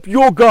worship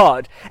your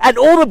God. And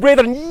all the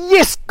brethren,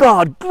 yes,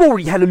 God,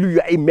 glory,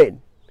 hallelujah,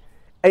 amen.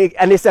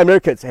 And it's the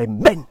Americans,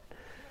 amen.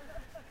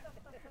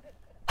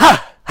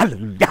 Ha,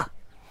 hallelujah.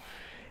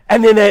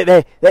 And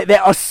then they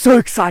are so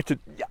excited.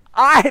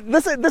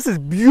 This is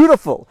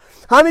beautiful.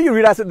 How many of you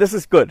realize that this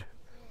is good?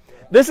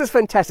 This is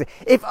fantastic.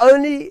 If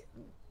only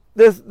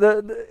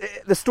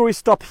the story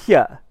stop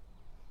here?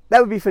 That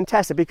would be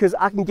fantastic, because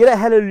I can get a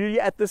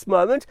hallelujah at this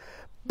moment,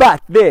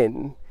 but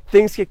then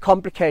things get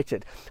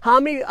complicated. How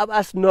many of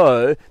us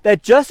know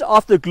that just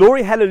after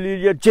glory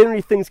hallelujah,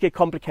 generally things get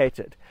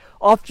complicated?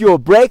 After your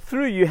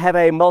breakthrough, you have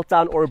a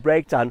meltdown or a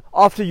breakdown.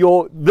 After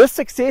this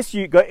success,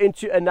 you go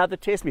into another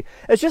testimony.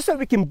 It's just so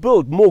we can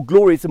build more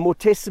glories and more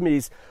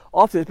testimonies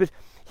after this. But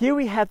here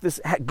we have this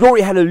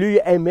glory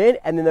hallelujah, amen,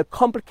 and then the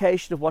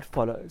complication of what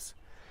follows.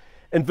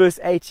 In verse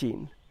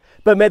 18,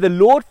 but may the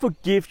Lord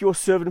forgive your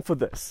servant for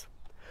this.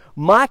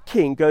 My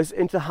king goes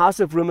into the house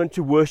of Rimmon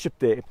to worship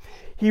there.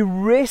 He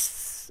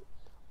rests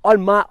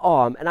on my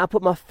arm, and I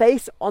put my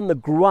face on the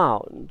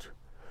ground.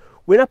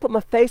 When I put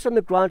my face on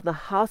the ground in the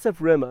house of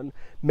Rimmon,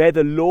 may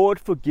the Lord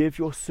forgive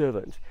your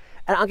servant.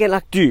 And I'm getting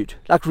like, dude,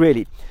 like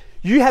really,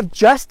 you have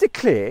just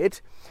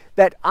declared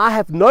that I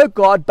have no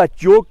God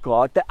but your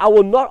God, that I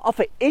will not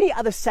offer any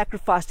other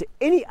sacrifice to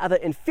any other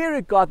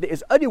inferior God. There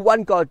is only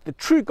one God, the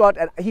true God,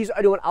 and he's the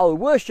only one I will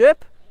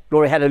worship.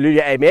 Glory,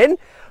 hallelujah, amen.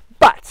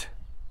 But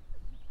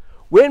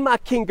when my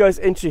king goes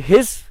into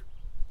his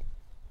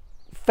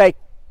fake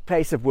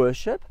place of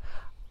worship,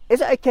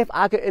 is it okay if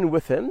I go in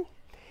with him?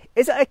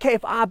 Is it okay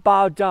if I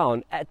bow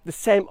down at the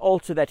same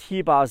altar that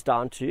he bows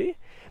down to?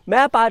 May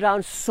I bow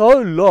down so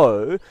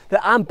low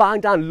that I'm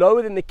bowing down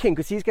lower than the king,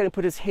 because he's going to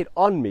put his head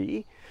on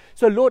me?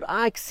 So Lord,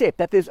 I accept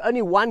that there's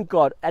only one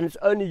God and it's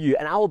only you,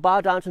 and I will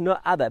bow down to no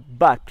other.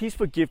 But please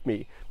forgive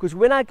me, because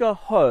when I go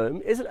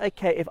home, is it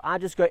okay if I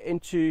just go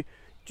into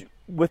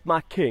with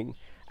my king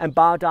and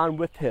bow down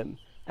with him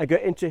and go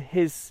into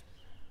his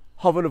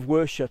hovel of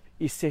worship,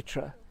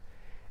 etc.?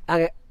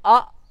 And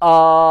I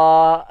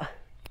go,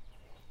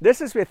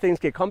 this is where things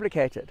get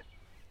complicated.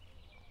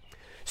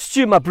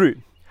 Stu, my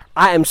brew,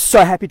 I am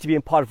so happy to be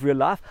a part of Real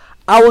Life.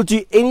 I will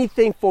do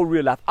anything for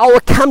Real Life. I will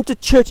come to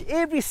church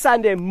every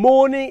Sunday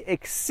morning,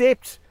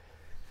 except,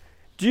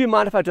 do you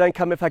mind if I don't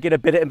come if I get a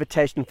better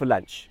invitation for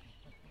lunch?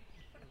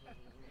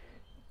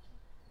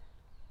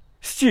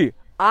 Stu,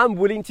 I'm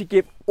willing to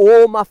give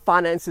all my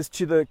finances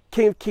to the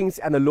King of Kings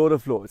and the Lord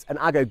of Lords. And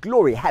I go,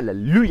 glory,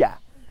 hallelujah.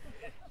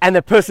 And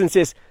the person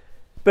says,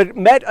 but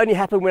that only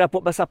happened when I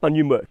bought myself my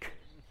new Merc.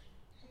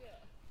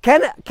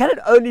 Can it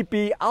only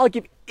be, I'll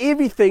give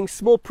everything,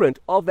 small print,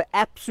 of the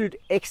absolute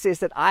excess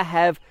that I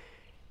have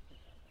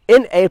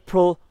in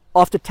April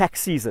after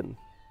tax season?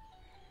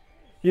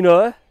 You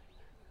know?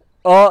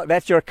 Oh,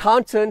 that's your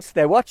accountant,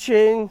 they're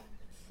watching.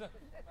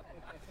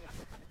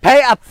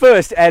 Pay up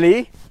first,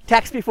 Ali.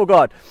 Tax before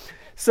God.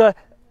 So,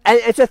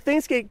 and so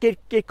things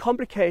get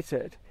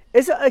complicated.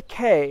 Is it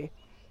okay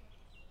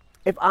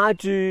if I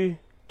do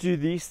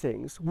these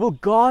things? Will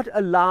God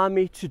allow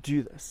me to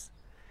do this?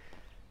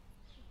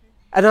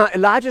 And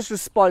Elijah's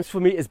response for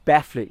me is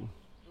baffling.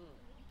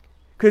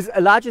 Because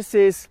Elijah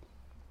says,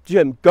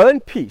 Jim, go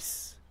in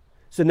peace.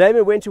 So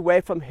Naaman went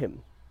away from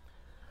him.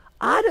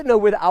 I don't know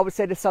whether I would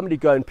say to somebody,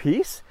 go in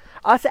peace.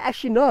 I'd say,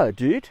 actually, no,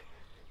 dude.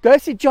 Go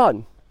see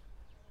John.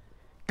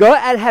 Go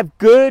and have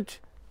good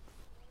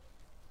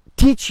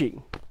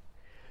teaching.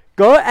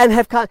 Go and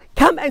have,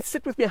 come and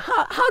sit with me.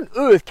 How on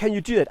earth can you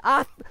do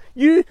that?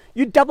 You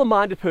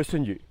double-minded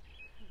person, you.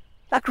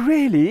 Like,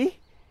 really?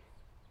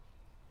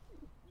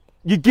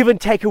 You give and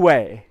take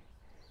away.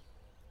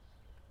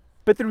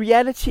 But the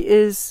reality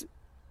is,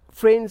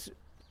 friends,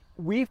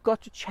 we've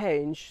got to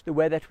change the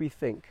way that we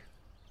think.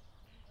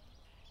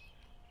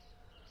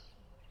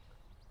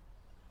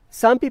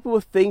 Some people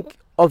will think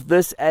of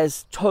this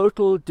as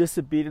total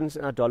disobedience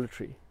and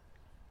idolatry.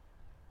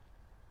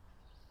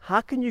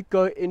 How can you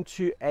go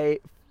into a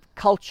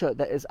culture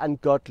that is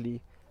ungodly,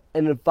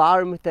 an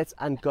environment that's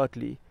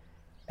ungodly,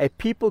 a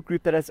people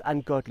group that is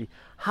ungodly?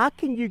 How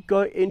can you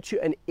go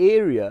into an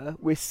area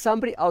where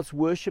somebody else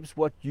worships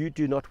what you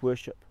do not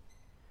worship,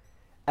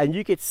 and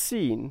you get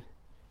seen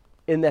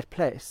in that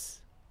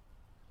place?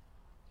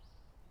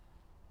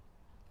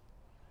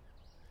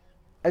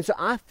 And so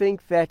I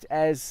think that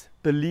as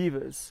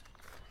believers,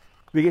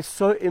 we get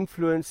so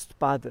influenced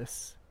by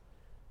this.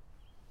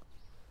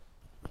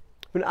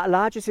 When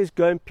Elijah says,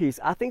 go in peace,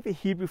 I think the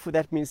Hebrew for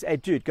that means, hey,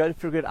 dude, go and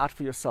figure it out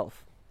for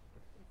yourself.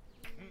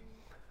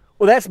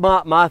 Well, that's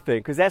my thing,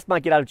 because that's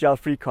my get out of jail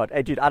free card.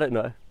 Hey, dude, I don't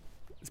know.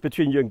 It's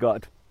between you and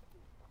God.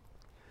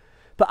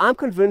 But I'm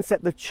convinced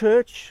that the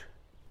church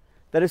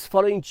that is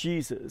following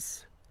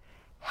Jesus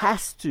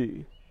has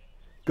to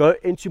go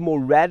into more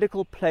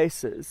radical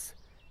places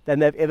than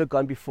they've ever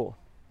gone before.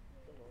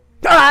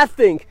 I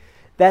think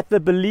that the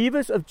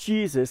believers of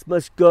Jesus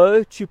must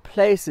go to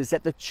places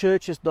that the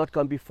church has not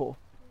gone before.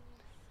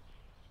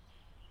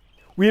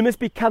 We must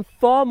become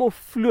far more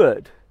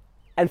fluid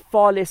and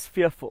far less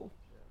fearful.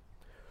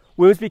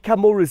 We must become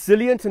more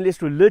resilient and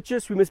less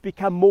religious. We must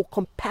become more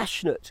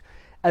compassionate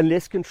and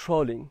less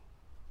controlling.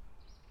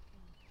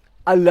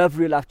 I love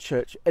Real Life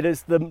Church. It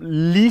is the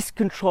least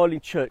controlling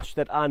church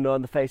that I know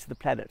on the face of the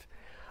planet.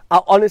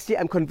 I honestly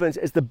am convinced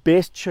it's the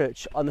best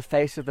church on the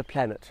face of the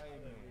planet.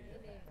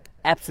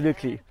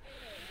 Absolutely.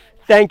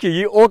 Thank you.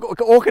 You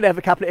all can have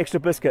a couple of extra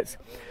biscuits.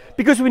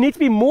 Because we need to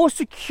be more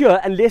secure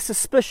and less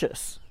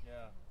suspicious.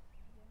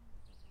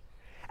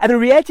 And the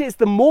reality is,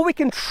 the more we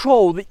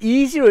control, the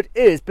easier it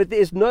is, but there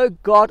is no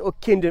God or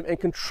kingdom in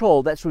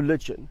control. That's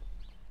religion.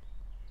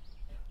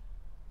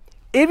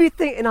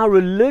 Everything in our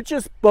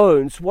religious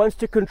bones wants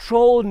to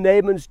control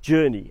Naaman's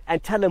journey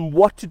and tell him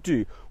what to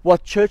do,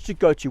 what church to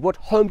go to, what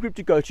home group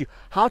to go to,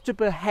 how to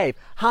behave,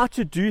 how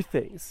to do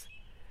things.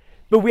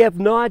 But we have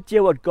no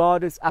idea what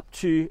God is up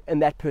to in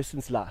that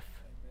person's life.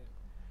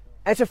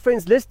 And so,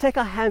 friends, let's take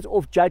our hands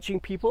off judging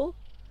people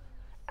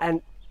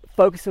and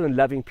focus on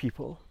loving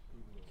people.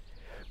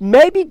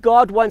 Maybe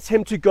God wants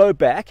him to go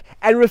back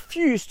and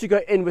refuse to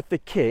go in with the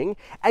king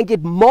and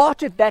get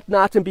martyred that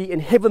night and be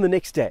in heaven the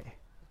next day.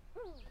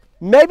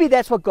 Maybe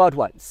that's what God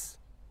wants.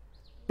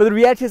 But the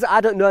reality is,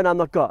 I don't know, and I'm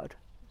not God.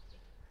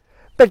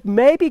 But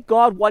maybe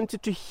God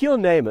wanted to heal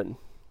Naaman.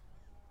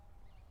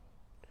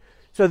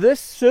 So this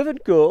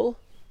servant girl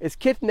is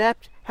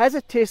kidnapped, has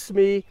a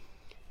testimony,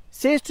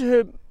 says to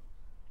her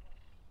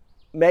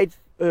maid,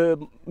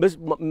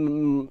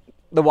 the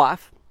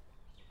wife,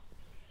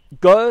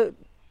 go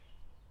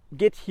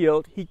get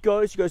healed. He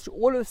goes to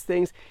all of those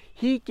things.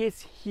 He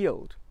gets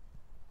healed.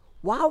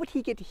 Why would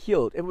he get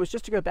healed if it was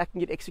just to go back and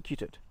get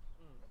executed?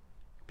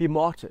 Be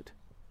martyred,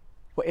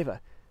 whatever.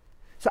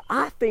 So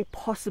I think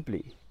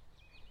possibly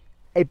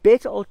a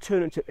better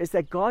alternative is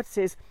that God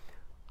says,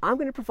 I'm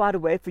going to provide a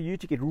way for you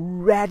to get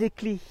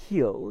radically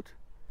healed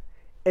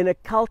in a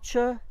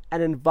culture,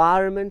 an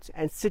environment,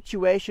 and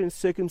situation and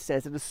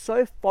circumstance that is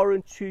so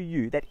foreign to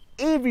you that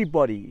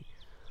everybody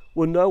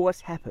will know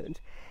what's happened.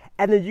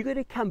 And then you're going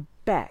to come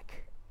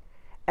back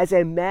as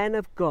a man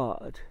of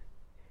God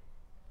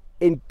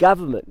in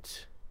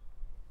government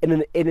in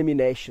an enemy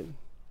nation,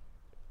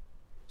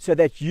 so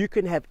that you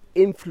can have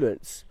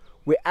influence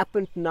where up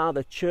until now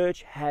the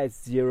church has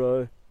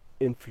zero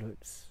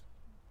influence.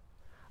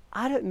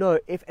 I don't know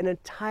if an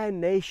entire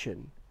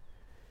nation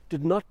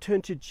did not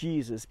turn to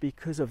Jesus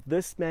because of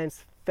this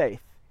man's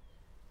faith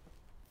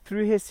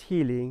through his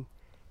healing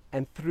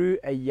and through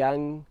a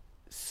young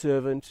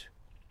servant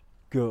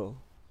girl.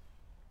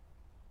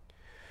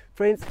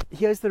 Friends,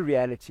 here's the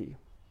reality.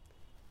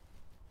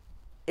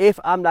 If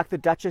I'm like the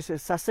Duchess of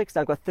Sussex,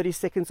 I've got 30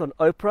 seconds on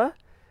Oprah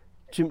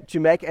to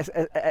make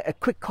a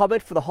quick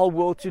comment for the whole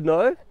world to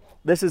know,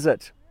 this is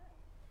it.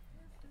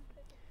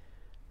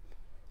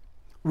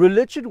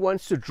 Religion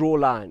wants to draw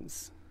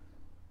lines,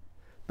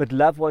 but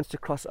love wants to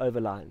cross over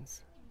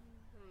lines.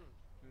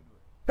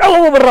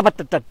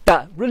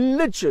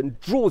 Religion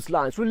draws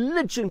lines.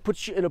 Religion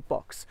puts you in a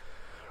box.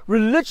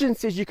 Religion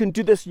says you can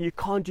do this and you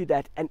can't do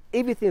that. And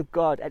everything of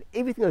God and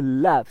everything of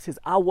love says,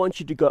 I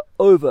want you to go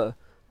over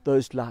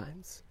those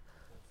lines.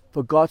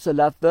 For God so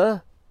loved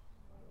the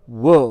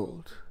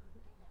world.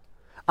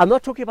 I'm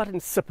not talking about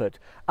insipid.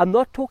 I'm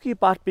not talking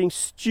about being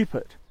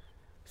stupid.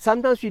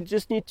 Sometimes we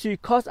just need to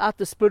cast out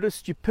the spirit of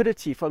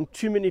stupidity from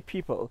too many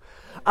people.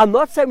 I'm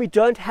not saying we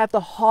don't have the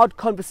hard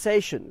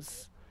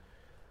conversations.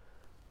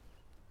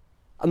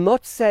 I'm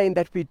not saying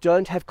that we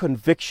don't have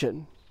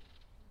conviction.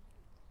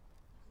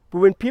 But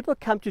when people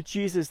come to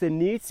Jesus, there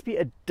needs to be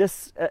a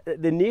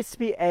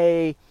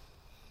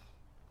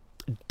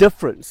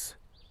difference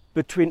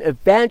between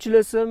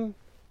evangelism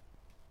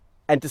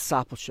and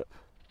discipleship.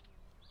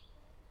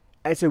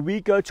 And so we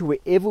go to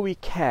wherever we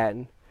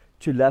can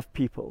to love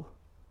people.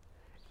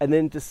 And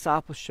then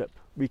discipleship,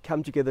 we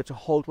come together to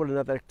hold one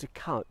another to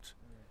account,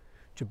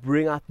 to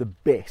bring out the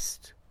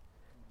best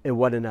in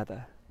one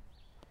another.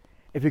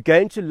 If we're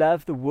going to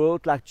love the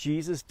world like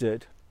Jesus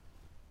did,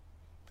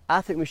 I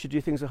think we should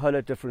do things a whole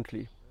lot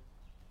differently.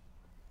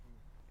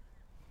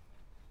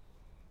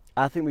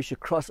 I think we should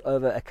cross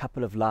over a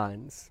couple of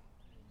lines.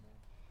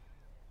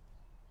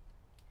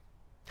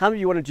 How many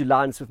of you want to do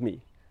lines with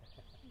me?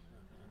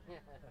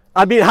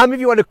 I mean, how many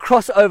of you want to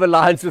cross over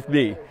lines with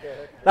me?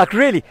 Like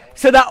really?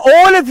 So that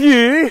all of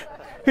you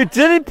who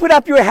didn't put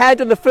up your hand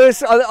on the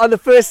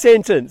first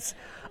sentence,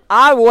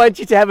 I want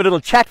you to have a little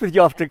chat with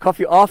you after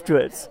coffee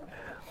afterwards.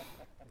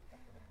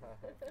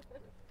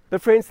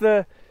 But friends,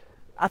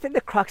 I think the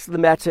crux of the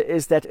matter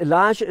is that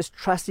Elijah is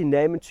trusting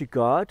Naaman to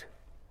God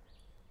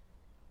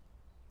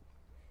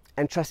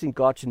and trusting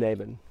God to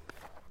Naaman.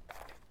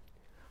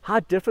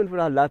 How different would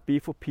our love be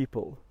for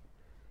people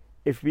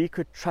if we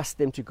could trust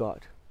them to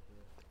God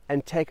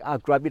and take our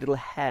grubby little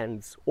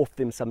hands off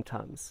them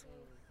sometimes?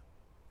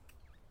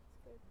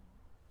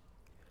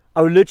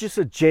 Our religious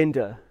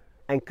agenda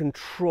and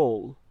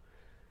control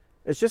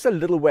is just a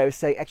little way of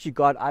saying, actually,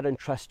 God, I don't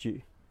trust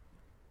you.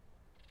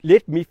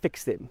 Let me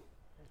fix them.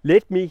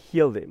 Let me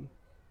heal them.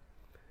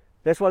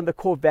 That's one of the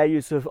core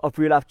values of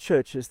Real Life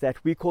Church, is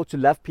that we're called to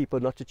love people,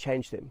 not to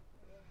change them.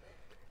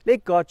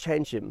 Let God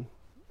change them,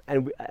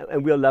 and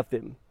we'll love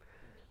them.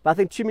 But I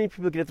think too many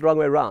people get it the wrong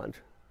way around.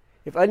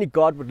 If only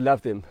God would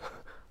love them,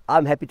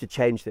 I'm happy to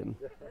change them.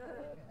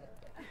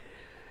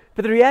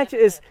 But the reality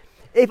is,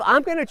 if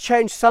I'm going to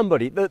change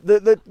somebody,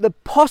 the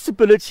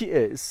possibility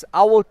is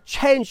I will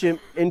change them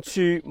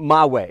into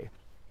my way.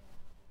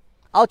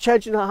 I'll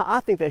change them how I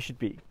think they should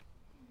be.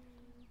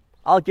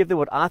 I'll give them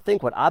what I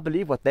think, what I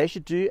believe, what they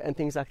should do, and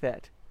things like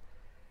that.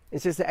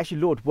 And says, actually,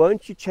 Lord,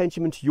 won't you change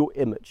them into your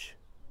image?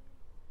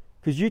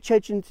 Because you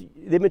changing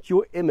them into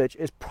your image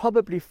is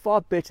probably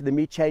far better than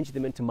me changing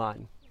them into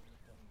mine.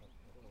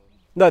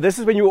 No, this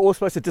is when you were all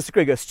supposed to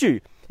disagree. Go,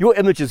 Stu, your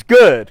image is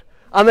good.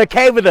 I'm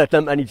okay with it.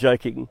 I'm only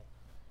joking.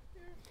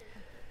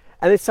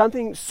 And there's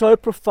something so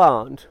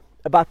profound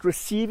about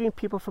receiving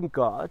people from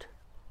God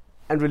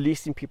and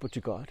releasing people to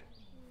God.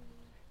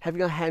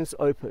 Having our hands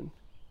open.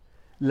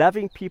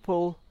 Loving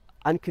people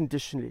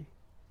unconditionally.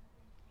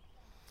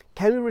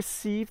 Can we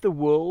receive the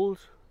world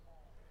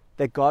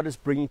that God is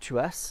bringing to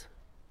us?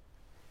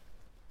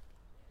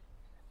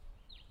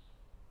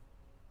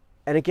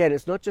 And again,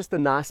 it's not just the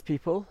nice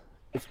people,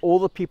 it's all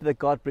the people that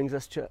God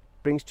brings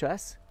to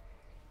us,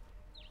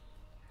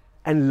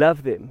 and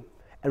love them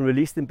and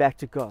release them back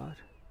to God.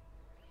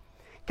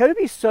 Can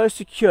we be so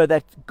secure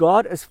that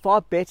God is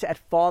far better at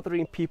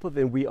fathering people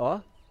than we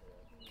are?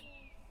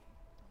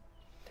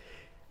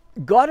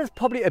 God is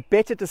probably a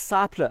better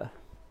discipler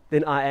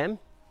than I am.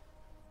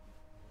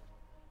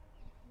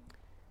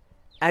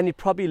 And he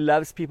probably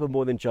loves people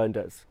more than Joan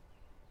does.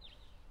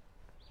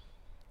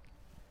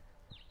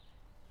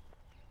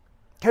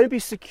 Can we be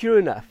secure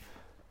enough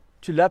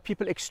to love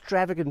people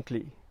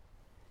extravagantly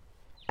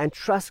and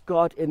trust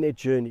God in their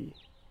journey?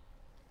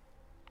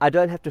 I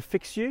don't have to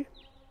fix you.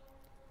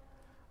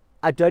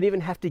 I don't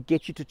even have to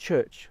get you to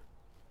church.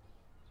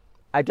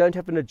 I don't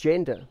have an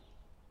agenda.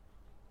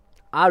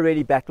 I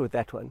really battle with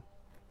that one.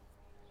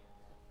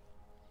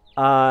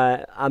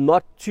 I'm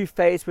not too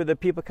phased whether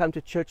people come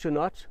to church or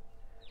not.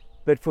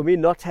 But for me,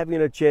 not having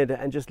an agenda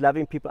and just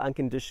loving people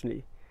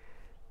unconditionally.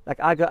 Like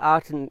I go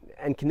out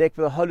and connect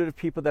with a whole lot of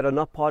people that are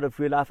not part of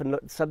real life and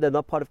some that are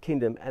not part of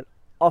kingdom. And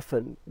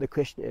often the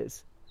question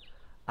is,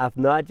 I have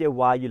no idea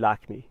why you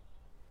like me.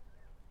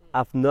 I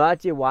have no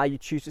idea why you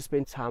choose to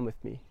spend time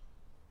with me.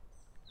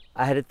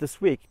 I had it this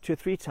week 2 or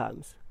 3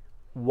 times.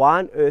 Why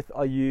on earth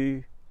are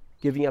you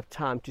giving up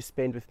time to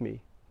spend with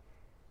me?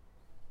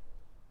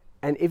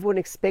 And everyone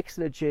expects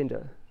an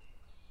agenda.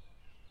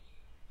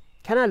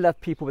 Can I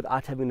love people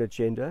without having an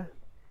agenda?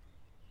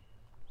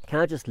 Can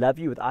I just love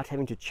you without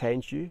having to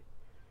change you,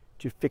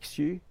 to fix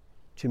you,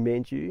 to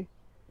mend you,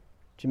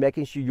 to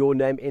making sure your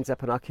name ends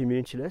up on our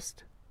community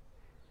list?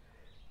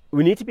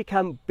 We need to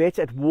become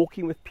better at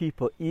walking with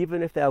people,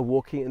 even if they are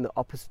walking in the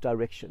opposite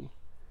direction.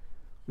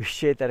 We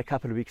shared that a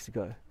couple of weeks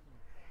ago.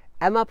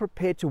 Am I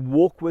prepared to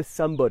walk with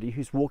somebody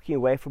who's walking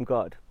away from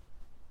God?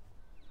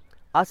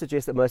 I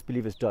suggest that most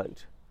believers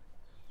don't.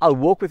 I'll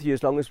walk with you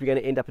as long as we're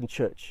going to end up in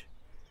church.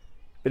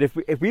 But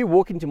if we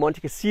walk into Monte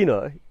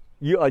Casino,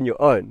 you're on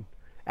your own.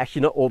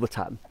 Actually, not all the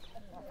time.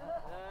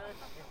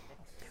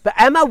 But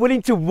am I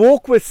willing to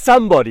walk with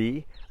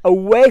somebody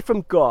away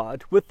from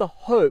God with the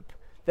hope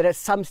that at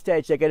some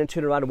stage they're going to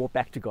turn around and walk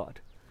back to God?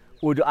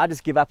 Or do I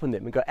just give up on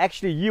them and go,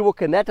 actually, you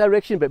walk in that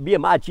direction, but me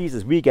and my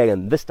Jesus, we're going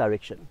in this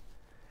direction?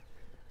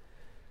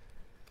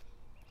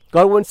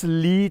 God wants to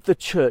lead the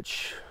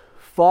church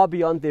far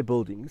beyond their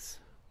buildings.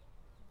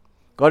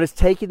 God is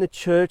taking the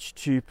church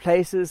to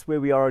places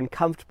where we are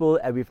uncomfortable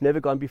and we've never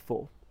gone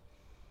before.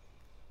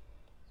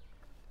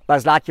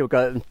 Buzz Lightyear will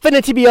go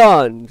infinity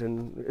beyond,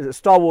 and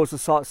Star Wars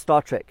or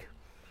Star Trek.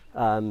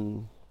 Yeah,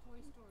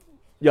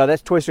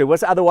 that's Toy Story.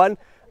 What's the other one?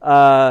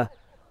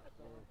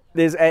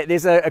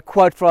 There's a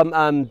quote from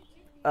to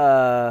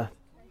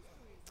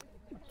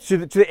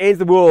the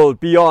ends of the world,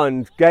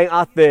 beyond, going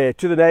out there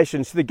to the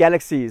nations, to the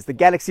galaxies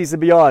and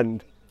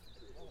beyond.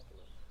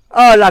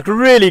 Oh, like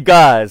really,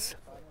 guys.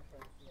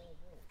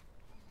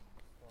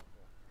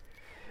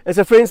 And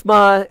so, friends,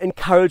 my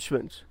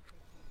encouragement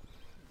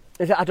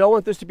is that I don't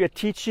want this to be a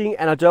teaching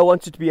and I don't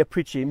want it to be a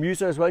preaching.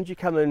 Musos, won't you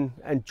come in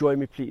and join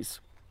me, please?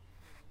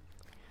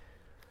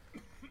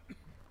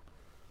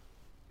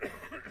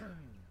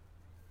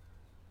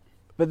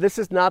 But this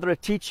is neither a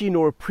teaching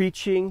nor a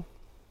preaching.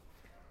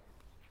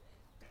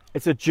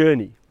 It's a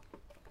journey.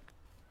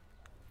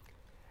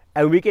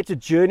 And we get to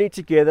journey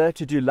together,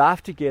 to do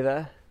life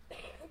together,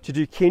 to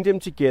do kingdom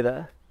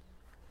together,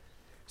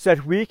 so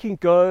that we can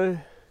go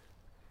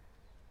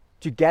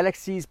to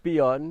galaxies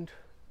beyond.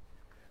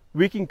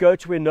 We can go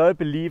to where no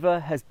believer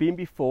has been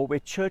before, where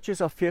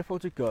churches are fearful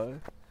to go.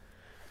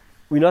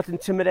 We're not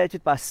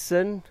intimidated by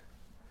sin,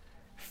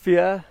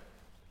 fear,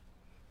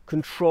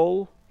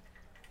 control,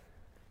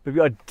 but we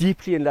are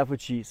deeply in love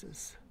with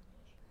Jesus.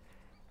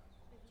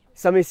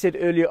 Somebody said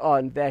earlier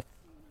on that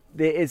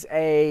there's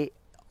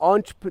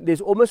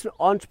almost an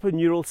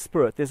entrepreneurial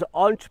spirit. There's an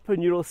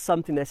entrepreneurial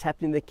something that's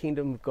happening in the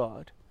kingdom of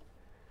God,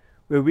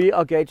 where we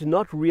are going to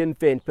not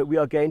reinvent, but we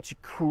are going to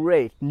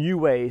create new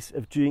ways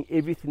of doing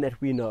everything that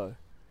we know.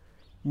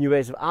 New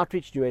ways of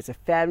outreach, new ways of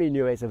family,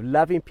 new ways of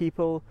loving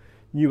people,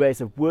 new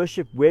ways of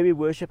worship, where we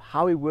worship,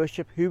 how we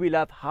worship, who we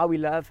love, how we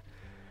love,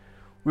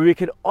 where we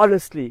can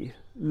honestly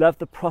love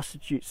the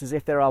prostitutes as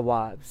if they're our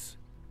wives.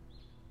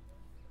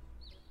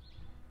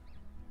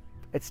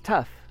 It's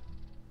tough,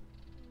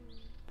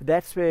 but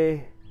that's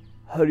where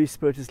Holy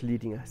Spirit is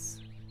leading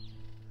us.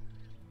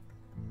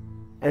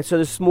 And so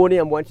this morning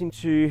I'm wanting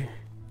to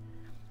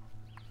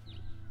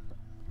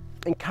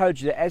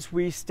encourage you that as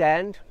we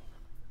stand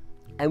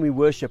and we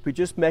worship, we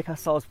just make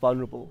ourselves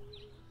vulnerable.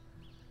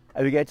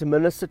 and we're going to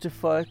minister to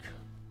folk.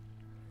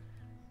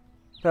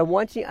 But I'm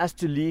wanting us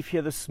to leave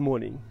here this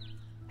morning,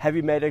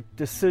 having made a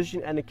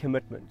decision and a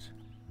commitment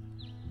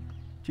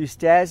to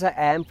stay as I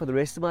am for the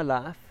rest of my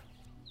life,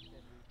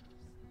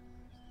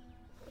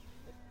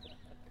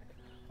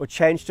 or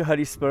change to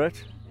Holy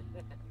Spirit.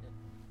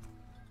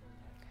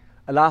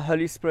 Allow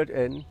Holy Spirit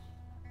in.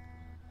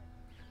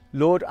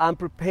 Lord, I'm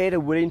prepared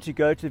and willing to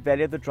go to the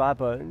valley of the dry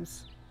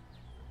bones.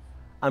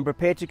 I'm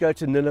prepared to go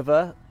to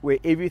Nineveh, where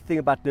everything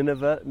about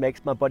Nineveh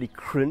makes my body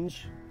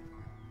cringe.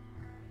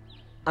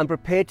 I'm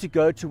prepared to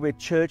go to where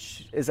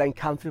church is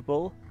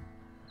uncomfortable.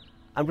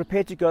 I'm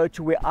prepared to go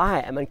to where I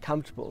am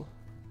uncomfortable.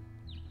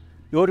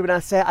 Lord, when I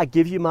say I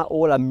give you my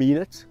all, I mean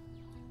it.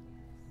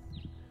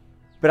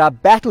 But I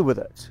battle with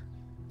it.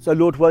 So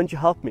Lord, won't you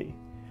help me?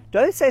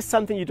 Don't say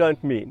something you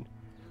don't mean.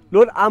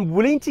 Lord, I'm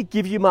willing to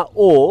give you my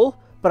all,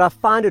 but I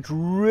find it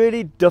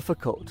really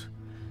difficult.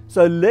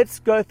 So let's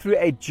go through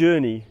a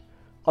journey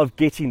of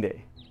getting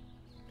there.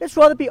 Let's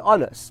rather be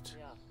honest.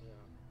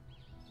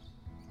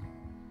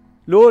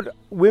 Lord,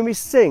 when we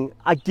sing,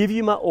 I give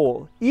you my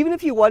all. Even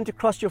if you want to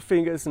cross your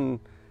fingers,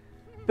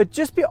 but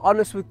just be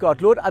honest with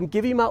God. Lord, I'm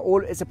giving you my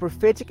all as a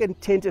prophetic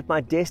intent of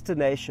my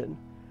destination.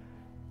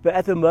 But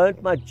at the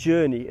moment, my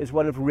journey is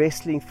one of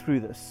wrestling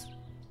through this.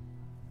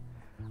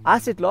 I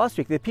said last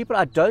week, there are people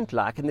I don't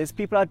like and there's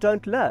people I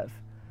don't love.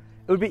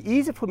 It would be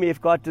easier for me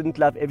if God didn't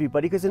love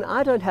everybody, because then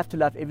I don't have to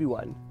love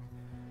everyone.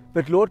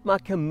 But Lord, my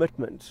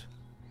commitment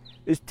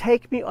is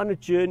take me on a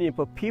journey and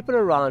put people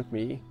around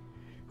me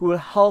who will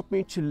help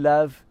me to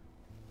love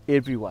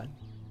everyone.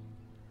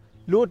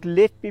 Lord,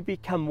 let me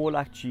become more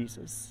like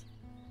Jesus.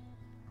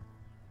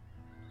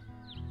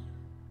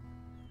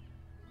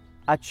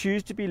 I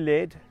choose to be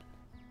led.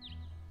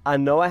 I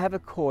know I have a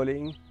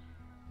calling,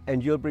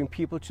 and you'll bring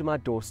people to my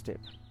doorstep.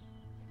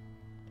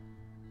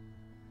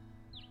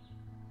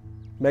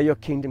 May your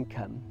kingdom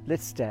come.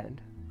 Let's stand.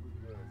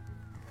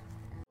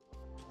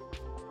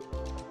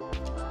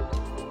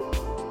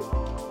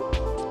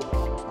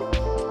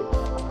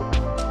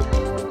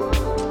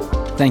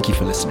 Thank you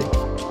for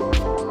listening.